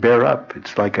can bear up.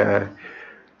 It's like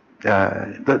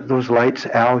those lights,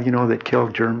 Al, you know, that kill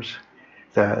germs.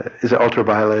 Is it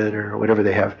ultraviolet or whatever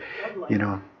they have, you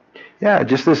know. Yeah,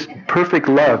 just this perfect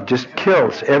love just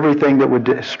kills everything that would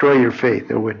destroy your faith.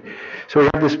 So we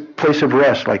have this place of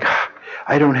rest, like,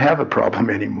 I don't have a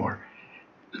problem anymore.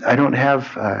 I don't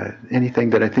have anything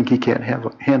that I think he can't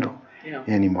handle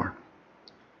anymore.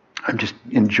 I'm just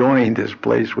enjoying this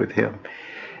place with him.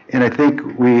 And I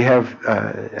think we have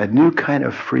a new kind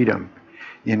of freedom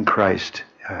in Christ.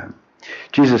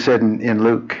 Jesus said in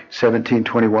Luke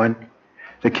 17:21,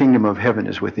 the kingdom of heaven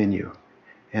is within you.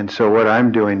 And so what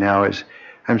I'm doing now is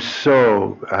I'm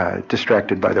so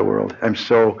distracted by the world. I'm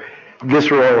so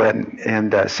visceral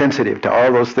and sensitive to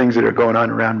all those things that are going on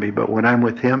around me. But when I'm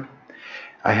with him,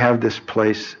 I have this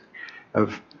place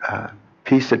of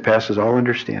peace that passes all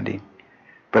understanding.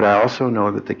 But I also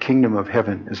know that the kingdom of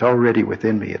heaven is already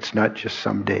within me. It's not just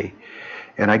someday.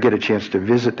 And I get a chance to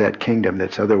visit that kingdom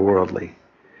that's otherworldly.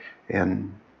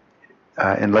 And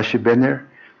unless you've been there,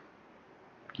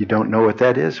 you don't know what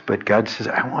that is. But God says,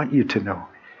 I want you to know.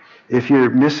 If you're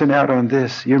missing out on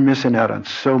this, you're missing out on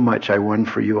so much I won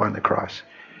for you on the cross.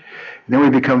 And then we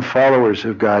become followers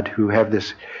of God who have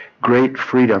this great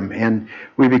freedom. And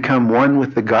we become one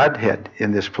with the Godhead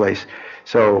in this place.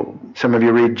 So some of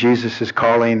you read Jesus'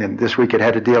 Calling, and this week it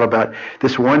had a deal about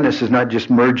this oneness is not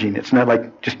just merging. It's not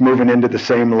like just moving into the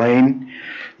same lane,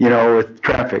 you know, with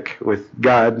traffic, with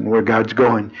God and where God's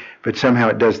going. But somehow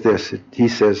it does this. He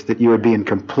says that you would be in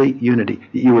complete unity,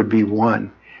 that you would be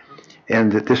one,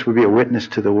 and that this would be a witness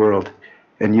to the world.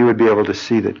 And you would be able to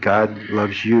see that God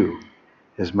loves you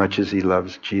as much as he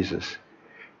loves Jesus,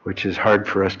 which is hard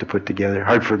for us to put together.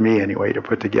 Hard for me anyway to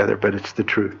put together, but it's the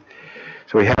truth.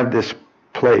 So we have this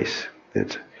place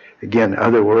that's, again,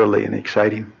 otherworldly and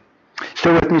exciting.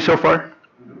 Still with me so far?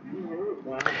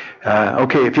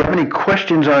 Okay, if you have any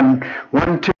questions on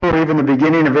 1, 2, or even the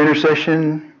beginning of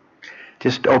intercession,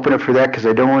 just open it for that because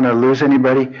I don't want to lose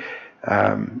anybody.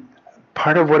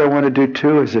 Part of what I want to do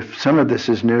too is if some of this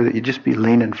is new, that you just be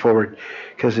leaning forward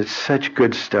because it's such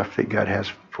good stuff that God has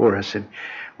for us. And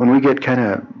when we get kind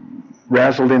of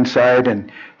razzled inside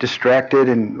and distracted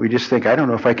and we just think, I don't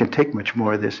know if I can take much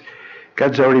more of this,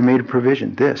 God's already made a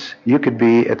provision. You could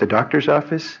be at the doctor's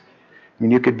office. I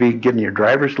mean, you could be getting your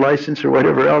driver's license or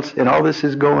whatever else, and all this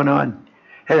is going on.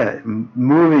 I had a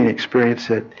moving experience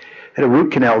had a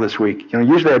root canal this week.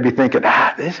 Usually I'd be thinking,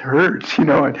 this hurts, and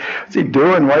what's he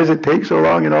doing? Why does it take so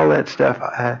long and all that stuff?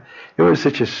 It was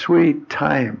such a sweet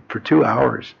time for 2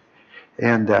 hours.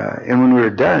 And when we were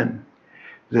done,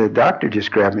 the doctor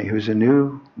just grabbed me, who's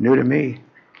new to me,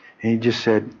 and he just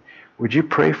said, would you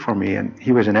pray for me? And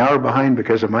he was an hour behind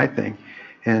because of my thing.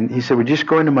 And he said, would you just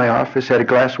go into my office? Had a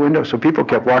glass window, so people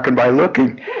kept walking by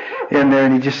looking in there.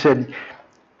 And he just said,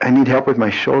 I need help with my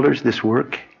shoulders. This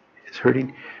work is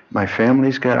hurting. My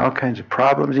family's got all kinds of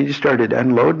problems. He just started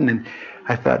unloading. And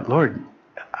I thought, Lord,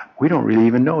 we don't really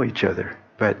even know each other.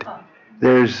 But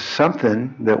there's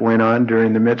something that went on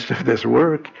during the midst of this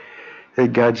work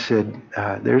that God said,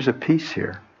 there's a peace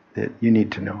here that you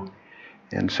need to know.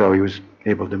 And so he was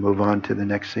able to move on to the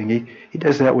next thing. He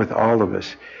does that with all of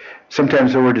us.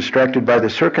 Sometimes we're distracted by the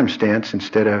circumstance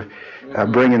instead of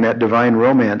bringing that divine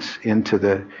romance into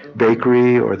the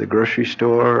bakery or the grocery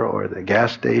store or the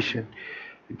gas station.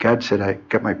 God said, I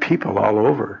got my people all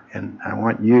over, and I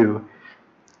want you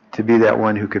to be that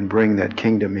one who can bring that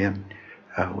kingdom in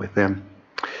with them.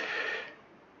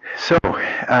 So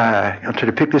I'll try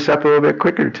to pick this up a little bit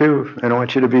quicker, too. I don't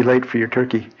want you to be late for your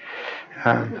turkey.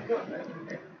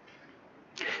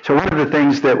 So one of the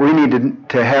things that we need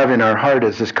to have in our heart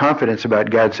is this confidence about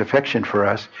God's affection for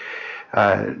us.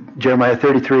 Jeremiah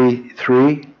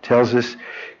 33:3 tells us,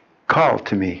 call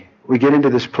to me. We get into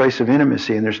this place of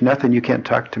intimacy and there's nothing you can't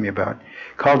talk to me about.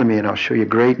 Call to me and I'll show you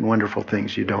great and wonderful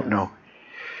things you don't know.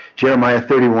 Jeremiah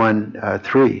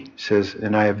 31:3 says,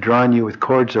 and I have drawn you with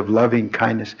cords of loving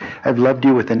kindness. I've loved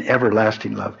you with an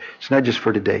everlasting love. It's not just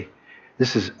for today.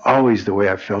 This is always the way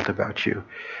I've felt about you.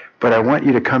 But I want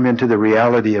you to come into the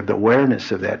reality of the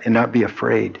awareness of that and not be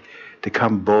afraid to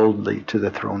come boldly to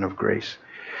the throne of grace.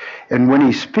 And when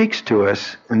he speaks to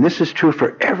us, and this is true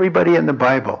for everybody in the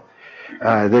Bible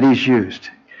that he's used,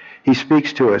 he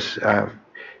speaks to us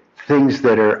things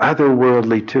that are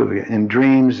otherworldly too, in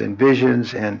dreams and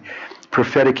visions and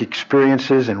prophetic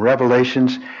experiences and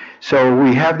revelations. So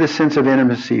we have this sense of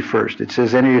intimacy first. It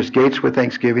says, enter his gates with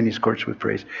thanksgiving, his courts with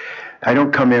praise. I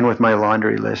don't come in with my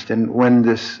laundry list. And when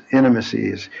this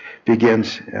intimacy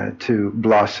begins to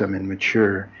blossom and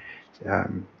mature,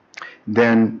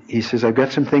 then he says, I've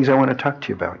got some things I want to talk to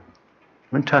you about.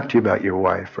 I want to talk to you about your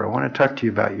wife, or I want to talk to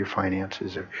you about your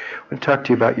finances, or I want to talk to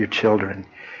you about your children.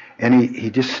 And he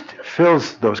just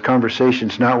fills those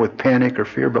conversations not with panic or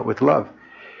fear, but with love,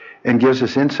 and gives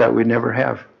us insight we'd never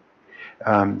have.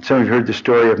 Some of you heard the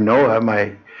story of Noah,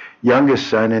 my youngest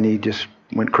son, and he just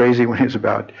went crazy when he was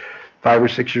about 5 or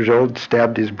 6 years old,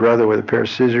 stabbed his brother with a pair of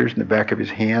scissors in the back of his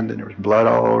hand, and there was blood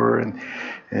all over, and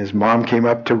his mom came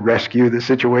up to rescue the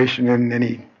situation, and then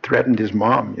he threatened his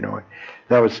mom,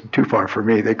 That was too far for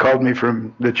me. They called me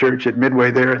from the church at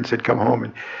Midway there and said, come home,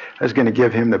 and I was going to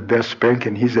give him the best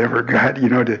spanking he's ever got,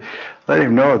 to let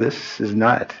him know this is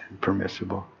not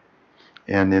permissible.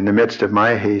 And in the midst of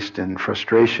my haste and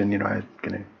frustration, I was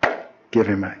going to give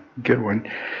him a good one.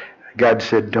 God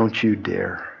said, don't you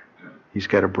dare. He's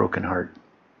got a broken heart.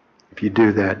 If you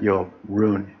do that, you'll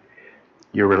ruin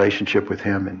your relationship with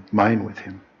him and mine with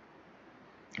him.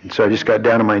 And so I just got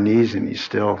down on my knees, and he's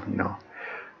still,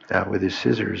 with his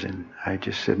scissors. And I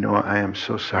just said, no, I am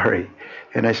so sorry.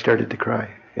 And I started to cry.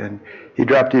 And he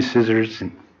dropped his scissors,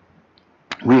 and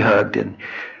we hugged, and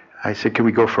I said, can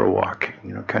we go for a walk?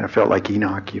 Kind of felt like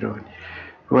Enoch, We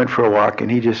went for a walk,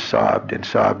 and he just sobbed and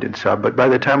sobbed and sobbed. But by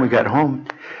the time we got home,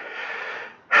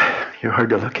 you're hard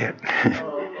to look at.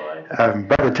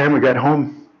 By the time we got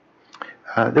home,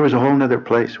 there was a whole other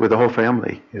place with the whole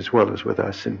family as well as with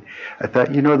us. And I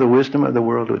thought, the wisdom of the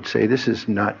world would say, this is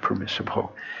not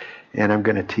permissible. And I'm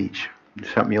going to teach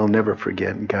something you'll never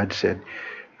forget. And God said,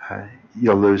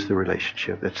 you'll lose the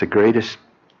relationship. That's the greatest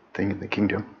thing in the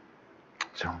kingdom.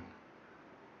 So,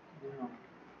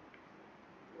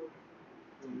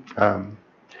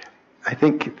 I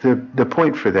think the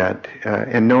point for that,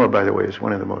 and Noah, by the way, is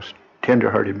one of the most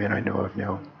tender-hearted men I know of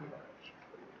now.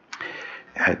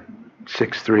 At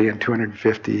 6'3" and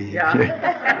 250.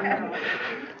 Yeah.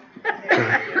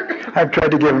 I've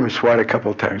tried to give him a swat a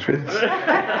couple of times, but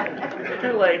it's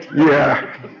too late.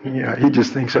 Yeah. Yeah, he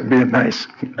just thinks I'm being nice.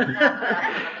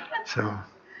 So,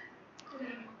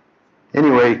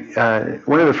 anyway,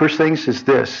 one of the first things is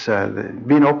this,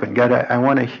 being open. God, I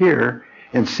want to hear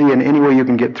and see in any way you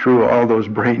can get through all those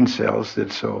brain cells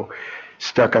that's so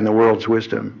stuck on the world's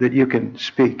wisdom, that you can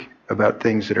speak about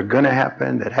things that are going to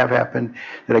happen, that have happened,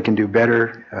 that I can do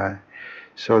better,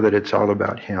 so that it's all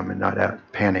about him and not out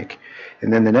panic.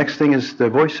 And then the next thing is the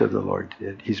voice of the Lord.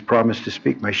 He's promised to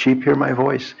speak. My sheep hear my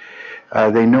voice.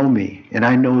 They know me, and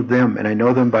I know them, and I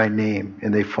know them by name,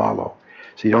 and they follow.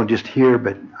 So you don't just hear,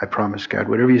 but I promise, God,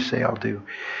 whatever you say, I'll do.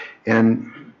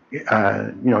 And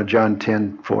John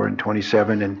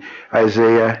 10:4-27, and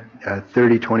Isaiah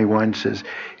 30:21 says,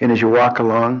 and as you walk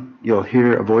along, you'll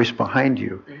hear a voice behind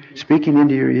you speaking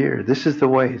into your ear. This is the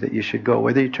way that you should go,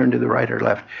 whether you turn to the right or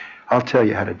left. I'll tell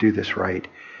you how to do this right.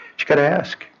 But you got to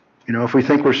ask. If we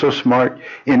think we're so smart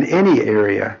in any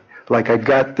area, like I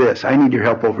got this, I need your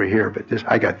help over here, but this,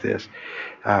 I got this.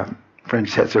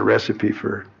 Friends, that's a recipe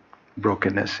for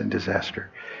brokenness and disaster.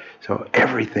 So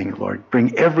everything, Lord,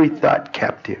 bring every thought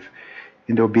captive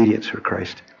into obedience for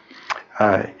Christ.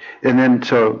 And then,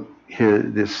 so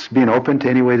this being open to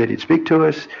any way that he'd speak to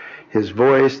us, his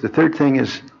voice. The third thing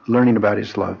is learning about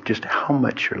his love, just how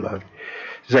much you're loved.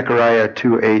 Zechariah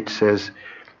 2:8 says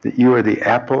that you are the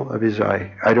apple of his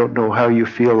eye. I don't know how you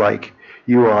feel like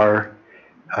you are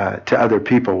to other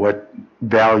people, what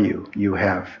value you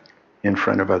have in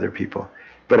front of other people.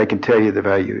 But I can tell you the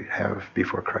value you have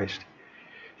before Christ.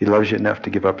 He loves you enough to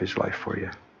give up his life for you.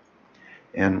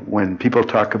 And when people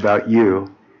talk about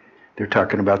you, they're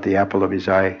talking about the apple of his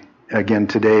eye. Again,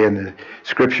 today in the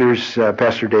scriptures,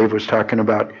 Pastor Dave was talking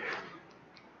about,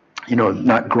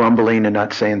 not grumbling and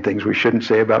not saying things we shouldn't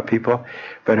say about people.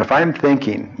 But if I'm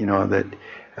thinking,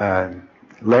 that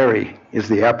Larry is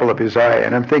the apple of his eye,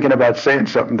 and I'm thinking about saying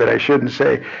something that I shouldn't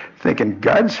say, thinking,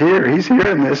 God's here, he's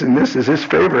hearing this, and this is his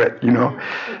favorite,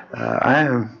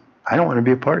 I don't want to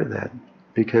be a part of that,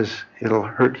 because it'll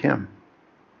hurt him,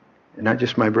 and not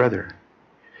just my brother.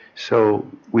 So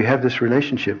we have this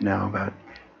relationship now about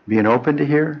being open to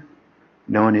hear,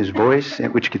 knowing his voice,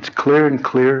 which gets clearer and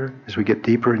clearer as we get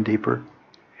deeper and deeper,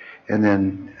 and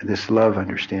then this love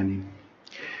understanding.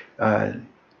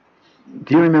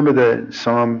 Do you remember the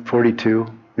Psalm 42?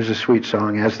 There's a sweet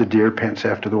song, As the Deer Pants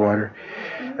After the Water.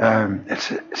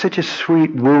 It's such a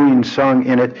sweet, wooing song,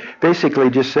 and it basically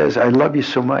just says, I love you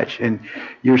so much, and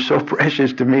you're so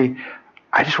precious to me.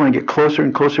 I just want to get closer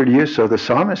and closer to you. So the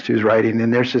psalmist who's writing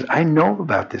in there says, I know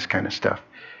about this kind of stuff,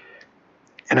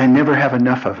 and I never have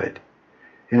enough of it.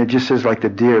 And it just says, like the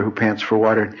deer who pants for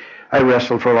water. I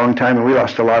wrestled for a long time, and we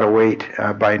lost a lot of weight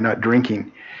by not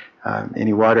drinking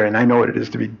any water. And I know what it is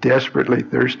to be desperately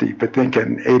thirsty, but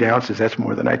thinking 8 ounces, that's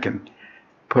more than I can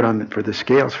put on for the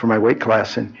scales for my weight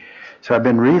class. And so I've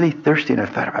been really thirsty, and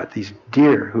I've thought about these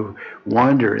deer who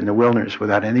wander in the wilderness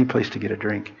without any place to get a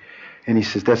drink. And he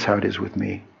says, that's how it is with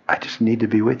me. I just need to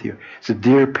be with you. It's a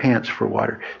deer pants for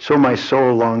water. So my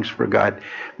soul longs for God.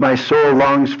 My soul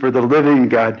longs for the living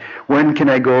God. When can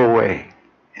I go away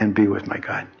and be with my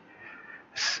God?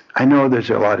 I know there's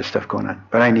a lot of stuff going on,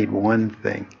 but I need one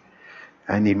thing.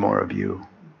 I need more of you.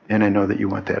 And I know that you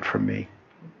want that from me.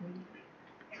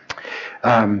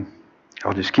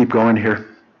 I'll just keep going here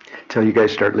until you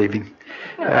guys start leaving.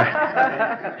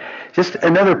 Just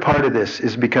another part of this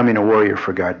is becoming a warrior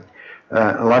for God.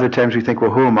 A lot of times we think,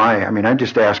 well, who am I? I mean, I'm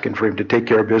just asking for him to take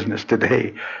care of business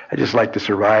today. I just like to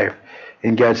survive.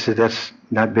 And God said, that's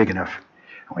not big enough.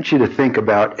 I want you to think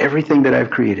about everything that I've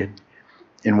created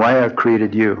and why I've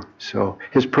created you. So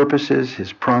his purposes,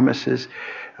 his promises,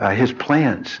 his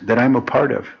plans that I'm a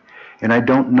part of. And I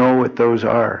don't know what those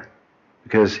are,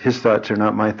 because his thoughts are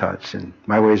not my thoughts and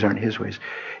my ways aren't his ways,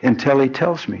 until he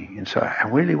tells me. And so I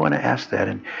really want to ask that.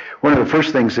 And one of the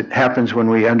first things that happens when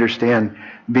we understand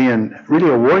being really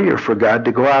a warrior for God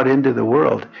to go out into the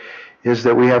world is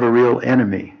that we have a real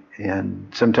enemy. And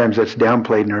sometimes that's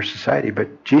downplayed in our society,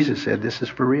 but Jesus said this is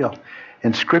for real.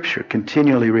 And Scripture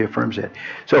continually reaffirms it.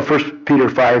 So 1 Peter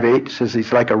 5:8 says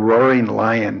he's like a roaring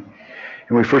lion. And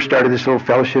when we first started this little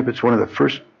fellowship, it's one of the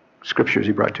first scriptures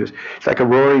he brought to us. It's like a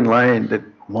roaring lion that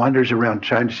wanders around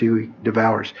trying to see who he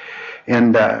devours.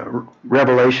 And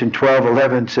Revelation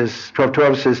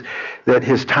 12:12 says that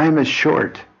his time is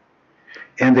short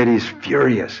and that he's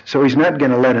furious. So he's not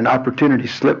going to let an opportunity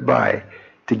slip by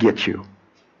to get you.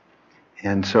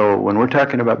 And so when we're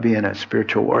talking about being a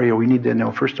spiritual warrior, we need to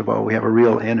know, first of all, we have a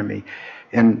real enemy.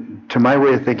 And to my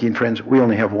way of thinking, friends, we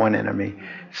only have one enemy.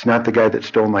 It's not the guy that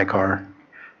stole my car.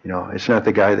 It's not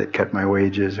the guy that cut my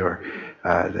wages or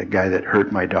the guy that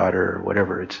hurt my daughter or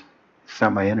whatever. It's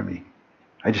not my enemy.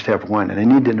 I just have one, and I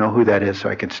need to know who that is so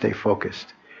I can stay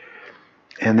focused.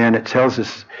 And then it tells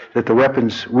us that the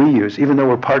weapons we use, even though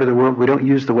we're part of the world, we don't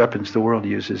use the weapons the world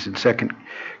uses. In 2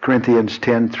 Corinthians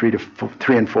 10, 3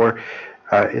 and 4,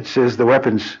 it says the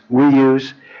weapons we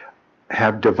use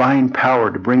have divine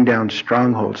power to bring down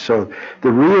strongholds. So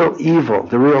the real evil,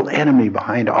 the real enemy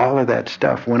behind all of that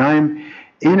stuff, when I'm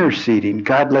interceding,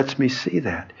 God lets me see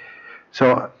that.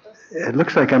 So it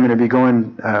looks like I'm going to be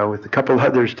going with a couple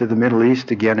others to the Middle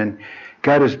East again, and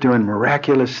God is doing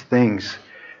miraculous things,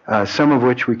 some of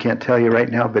which we can't tell you right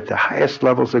now, but the highest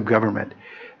levels of government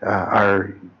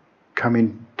are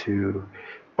coming to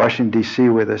Washington, D.C.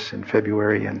 with us in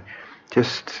February, and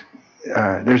just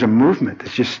there's a movement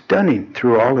that's just stunning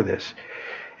through all of this.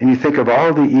 And you think of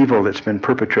all the evil that's been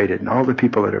perpetrated and all the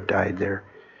people that have died there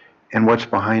and what's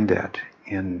behind that.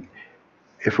 And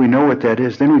if we know what that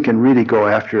is, then we can really go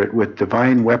after it with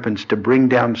divine weapons to bring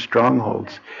down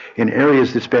strongholds in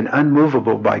areas that's been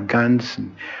unmovable by guns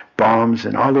and bombs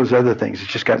and all those other things.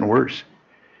 It's just gotten worse.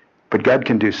 But God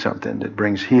can do something that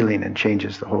brings healing and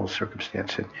changes the whole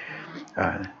circumstance.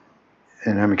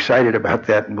 And I'm excited about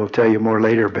that, and we'll tell you more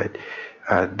later, but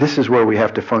this is where we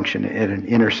have to function at an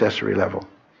intercessory level.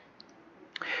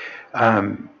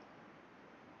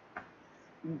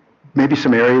 Maybe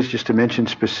some areas just to mention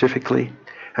specifically.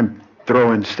 I'm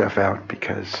throwing stuff out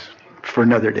because for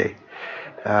another day.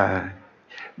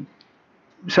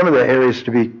 Some of the areas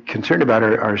to be concerned about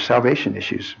are salvation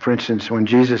issues. For instance, when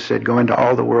Jesus said, go into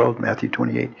all the world, Matthew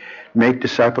 28, make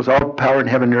disciples, all power in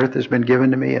heaven and earth has been given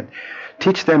to me, and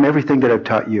teach them everything that I've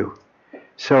taught you.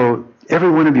 So every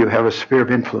one of you have a sphere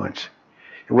of influence.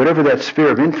 And whatever that sphere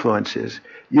of influence is,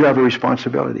 you have a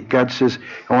responsibility. God says,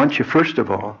 I want you first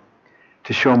of all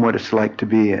to show them what it's like to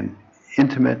be in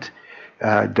intimate,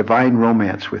 divine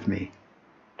romance with me.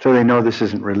 So they know this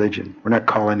isn't religion. We're not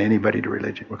calling anybody to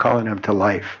religion. We're calling them to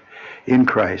life in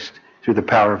Christ through the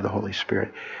power of the Holy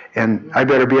Spirit. And I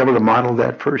better be able to model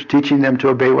that first, teaching them to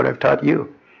obey what I've taught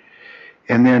you.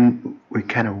 And then we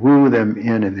kind of woo them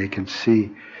in, and they can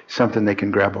see something they can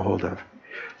grab a hold of.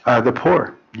 The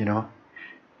poor,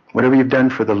 whatever you've done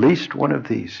for the least one of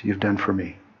these, you've done for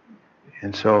me.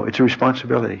 And so it's a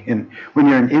responsibility. And when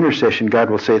you're in intercession, God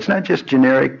will say, it's not just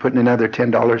generic, putting another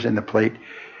 $10 in the plate.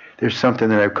 There's something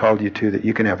that I've called you to that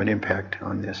you can have an impact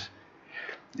on this.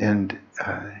 And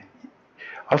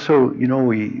also,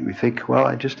 we think, well,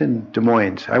 I just in Des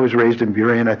Moines. I was raised in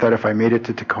Burien. I thought if I made it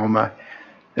to Tacoma,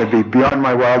 it'd be beyond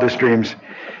my wildest dreams.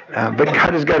 But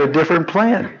God has got a different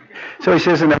plan. So he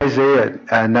says in Isaiah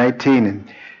 19,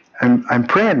 and I'm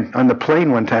praying on the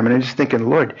plane one time, and I'm just thinking,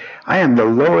 Lord, I am the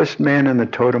lowest man on the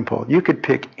totem pole. You could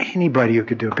pick anybody who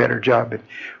could do a better job, but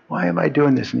why am I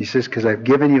doing this? And he says, because I've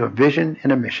given you a vision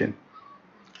and a mission,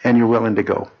 and you're willing to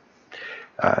go.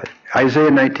 Isaiah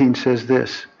 19 says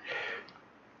this.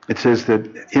 It says that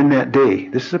in that day,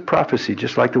 this is a prophecy,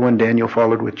 just like the one Daniel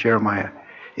followed with Jeremiah.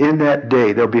 In that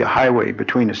day, there'll be a highway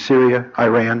between Assyria,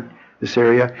 Iran, this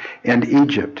area, and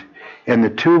Egypt. And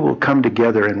the two will come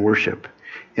together and worship.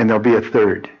 And there'll be a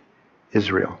third,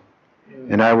 Israel.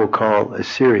 And I will call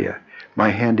Assyria my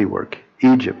handiwork,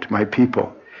 Egypt my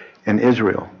people, and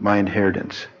Israel my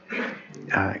inheritance.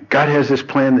 God has this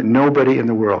plan that nobody in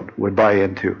the world would buy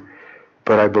into.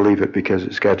 But I believe it because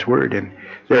it's God's word. And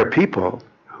there are people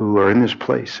who are in this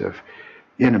place of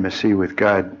intimacy with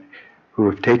God who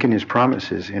have taken his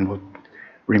promises and will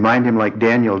remind him like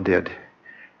Daniel did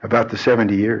about the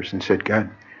 70 years and said, God,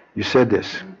 you said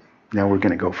this. Now we're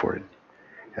going to go for it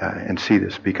and see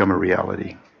this become a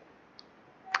reality.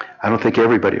 I don't think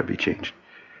everybody will be changed,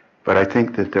 but I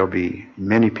think that there'll be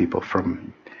many people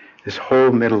from this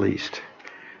whole Middle East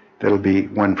that'll be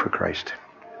one for Christ.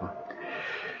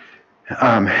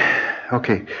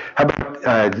 Okay, how about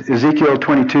Ezekiel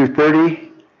 22:30?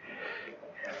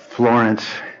 Florence.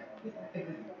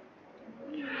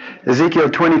 Ezekiel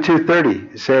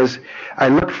 22:30 says, I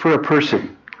looked for a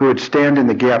person who would stand in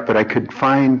the gap, but I could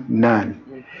find none.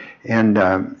 And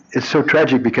it's so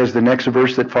tragic because the next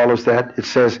verse that follows that, it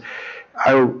says,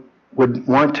 I would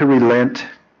want to relent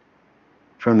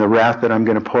from the wrath that I'm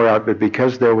going to pour out, but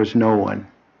because there was no one,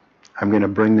 I'm going to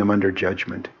bring them under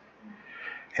judgment.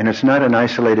 And it's not an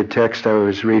isolated text. I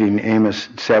was reading Amos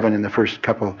 7 in the first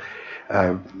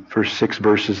 6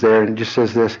 verses there, and it just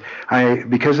says this,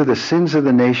 because of the sins of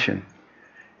the nation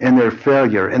and their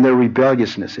failure and their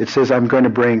rebelliousness, it says I'm going to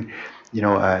bring,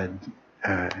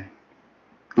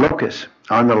 locusts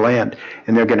on the land,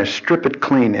 and they're going to strip it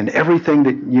clean, and everything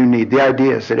that you need. The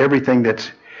idea is that everything that's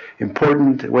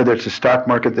important, whether it's a stock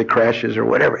market that crashes or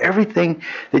whatever, everything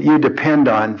that you depend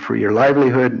on for your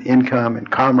livelihood and income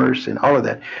and commerce and all of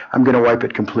that, I'm going to wipe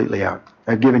it completely out.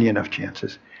 I've given you enough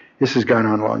chances. This has gone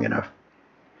on long enough.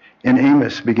 And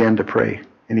Amos began to pray.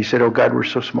 And he said, oh God, we're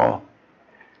so small.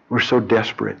 We're so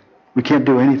desperate. We can't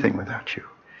do anything without you.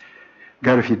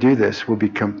 God, if you do this, we'll be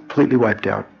completely wiped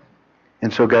out.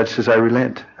 And so God says, I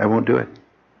relent. I won't do it.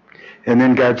 And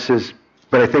then God says,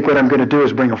 but I think what I'm going to do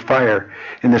is bring a fire.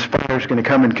 And this fire is going to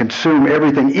come and consume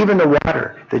everything, even the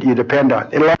water that you depend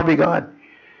on. It'll all be gone.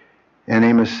 And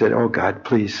Amos said, oh God,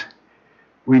 please,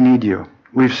 we need you.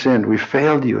 We've sinned. We've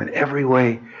failed you in every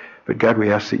way. But God,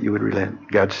 we ask that you would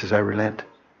relent. God says, I relent.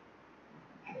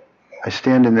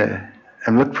 I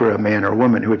looked for a man or a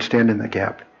woman who would stand in the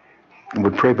gap and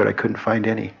would pray, but I couldn't find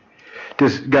any.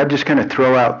 Does God just kind of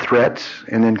throw out threats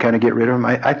and then kind of get rid of them?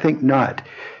 I think not.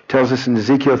 It tells us in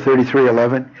Ezekiel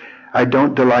 33:11, I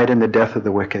don't delight in the death of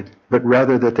the wicked, but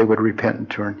rather that they would repent and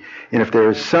turn. And if there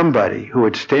is somebody who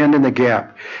would stand in the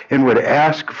gap and would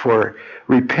ask for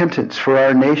repentance for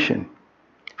our nation,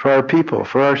 for our people,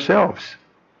 for ourselves,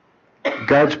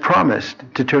 God's promised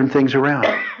to turn things around.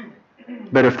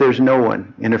 But if there's no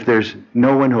one, and if there's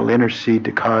no one who will intercede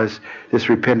to cause this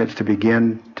repentance to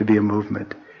begin to be a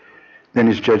movement, then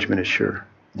his judgment is sure,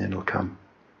 and it'll come.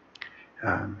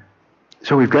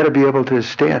 So we've got to be able to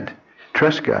stand,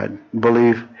 trust God,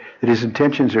 believe that his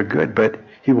intentions are good, but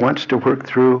he wants to work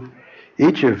through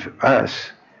each of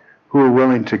us who are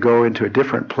willing to go into a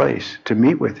different place to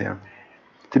meet with him,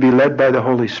 to be led by the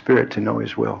Holy Spirit to know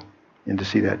his will and to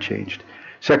see that changed.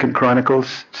 2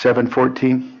 Chronicles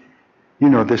 7:14. You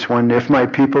know this one. If my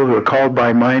people who are called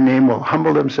by my name will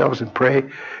humble themselves and pray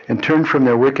and turn from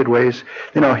their wicked ways,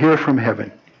 then I'll hear from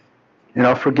heaven and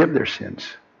I'll forgive their sins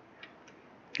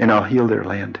and I'll heal their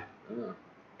land.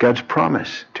 God's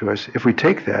promise to us, if we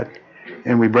take that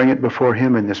and we bring it before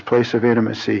him in this place of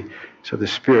intimacy, so the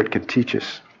Spirit can teach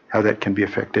us how that can be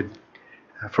affected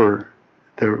for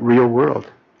the real world.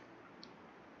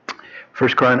 2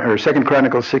 Chronicles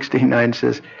 16:9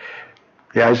 says,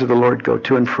 the eyes of the Lord go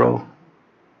to and fro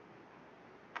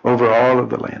over all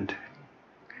of the land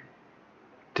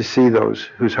to see those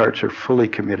whose hearts are fully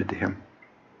committed to him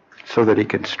so that he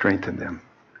can strengthen them.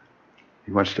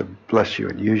 He wants to bless you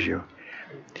and use you.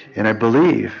 And I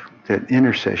believe that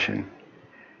intercession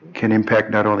can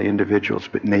impact not only individuals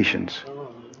but nations.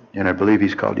 And I believe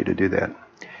he's called you to do that.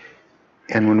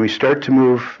 And when we start to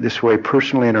move this way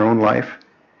personally in our own life,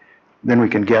 then we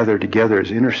can gather together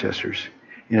as intercessors.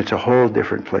 And it's a whole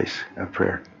different place of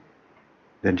prayer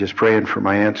than just praying for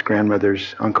my aunt's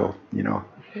grandmother's uncle,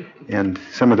 and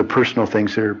some of the personal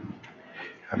things that are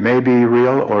maybe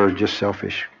real or just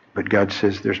selfish. But God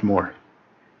says there's more.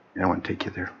 And I want to take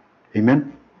you there.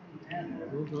 Amen?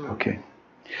 Okay.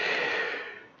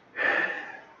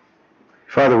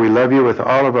 Father, we love you with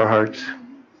all of our hearts.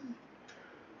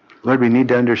 Lord, we need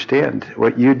to understand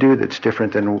what you do that's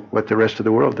different than what the rest of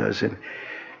the world does. And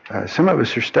some of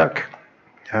us are stuck.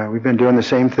 We've been doing the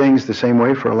same things the same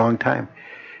way for a long time.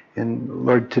 And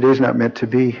Lord, today's not meant to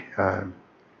be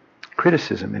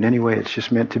criticism in any way. It's just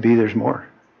meant to be there's more.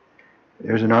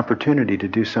 There's an opportunity to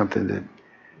do something that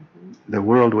the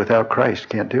world without Christ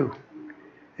can't do.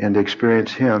 And to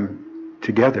experience him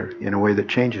together in a way that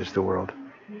changes the world.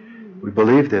 We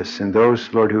believe this. And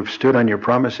those, Lord, who have stood on your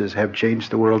promises have changed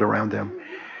the world around them.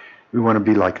 We want to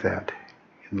be like that.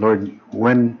 And Lord,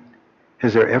 when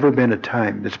has there ever been a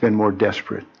time that's been more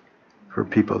desperate for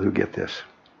people who get this?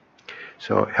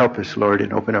 So help us, Lord,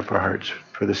 and open up our hearts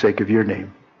for the sake of your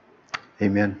name.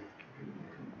 Amen.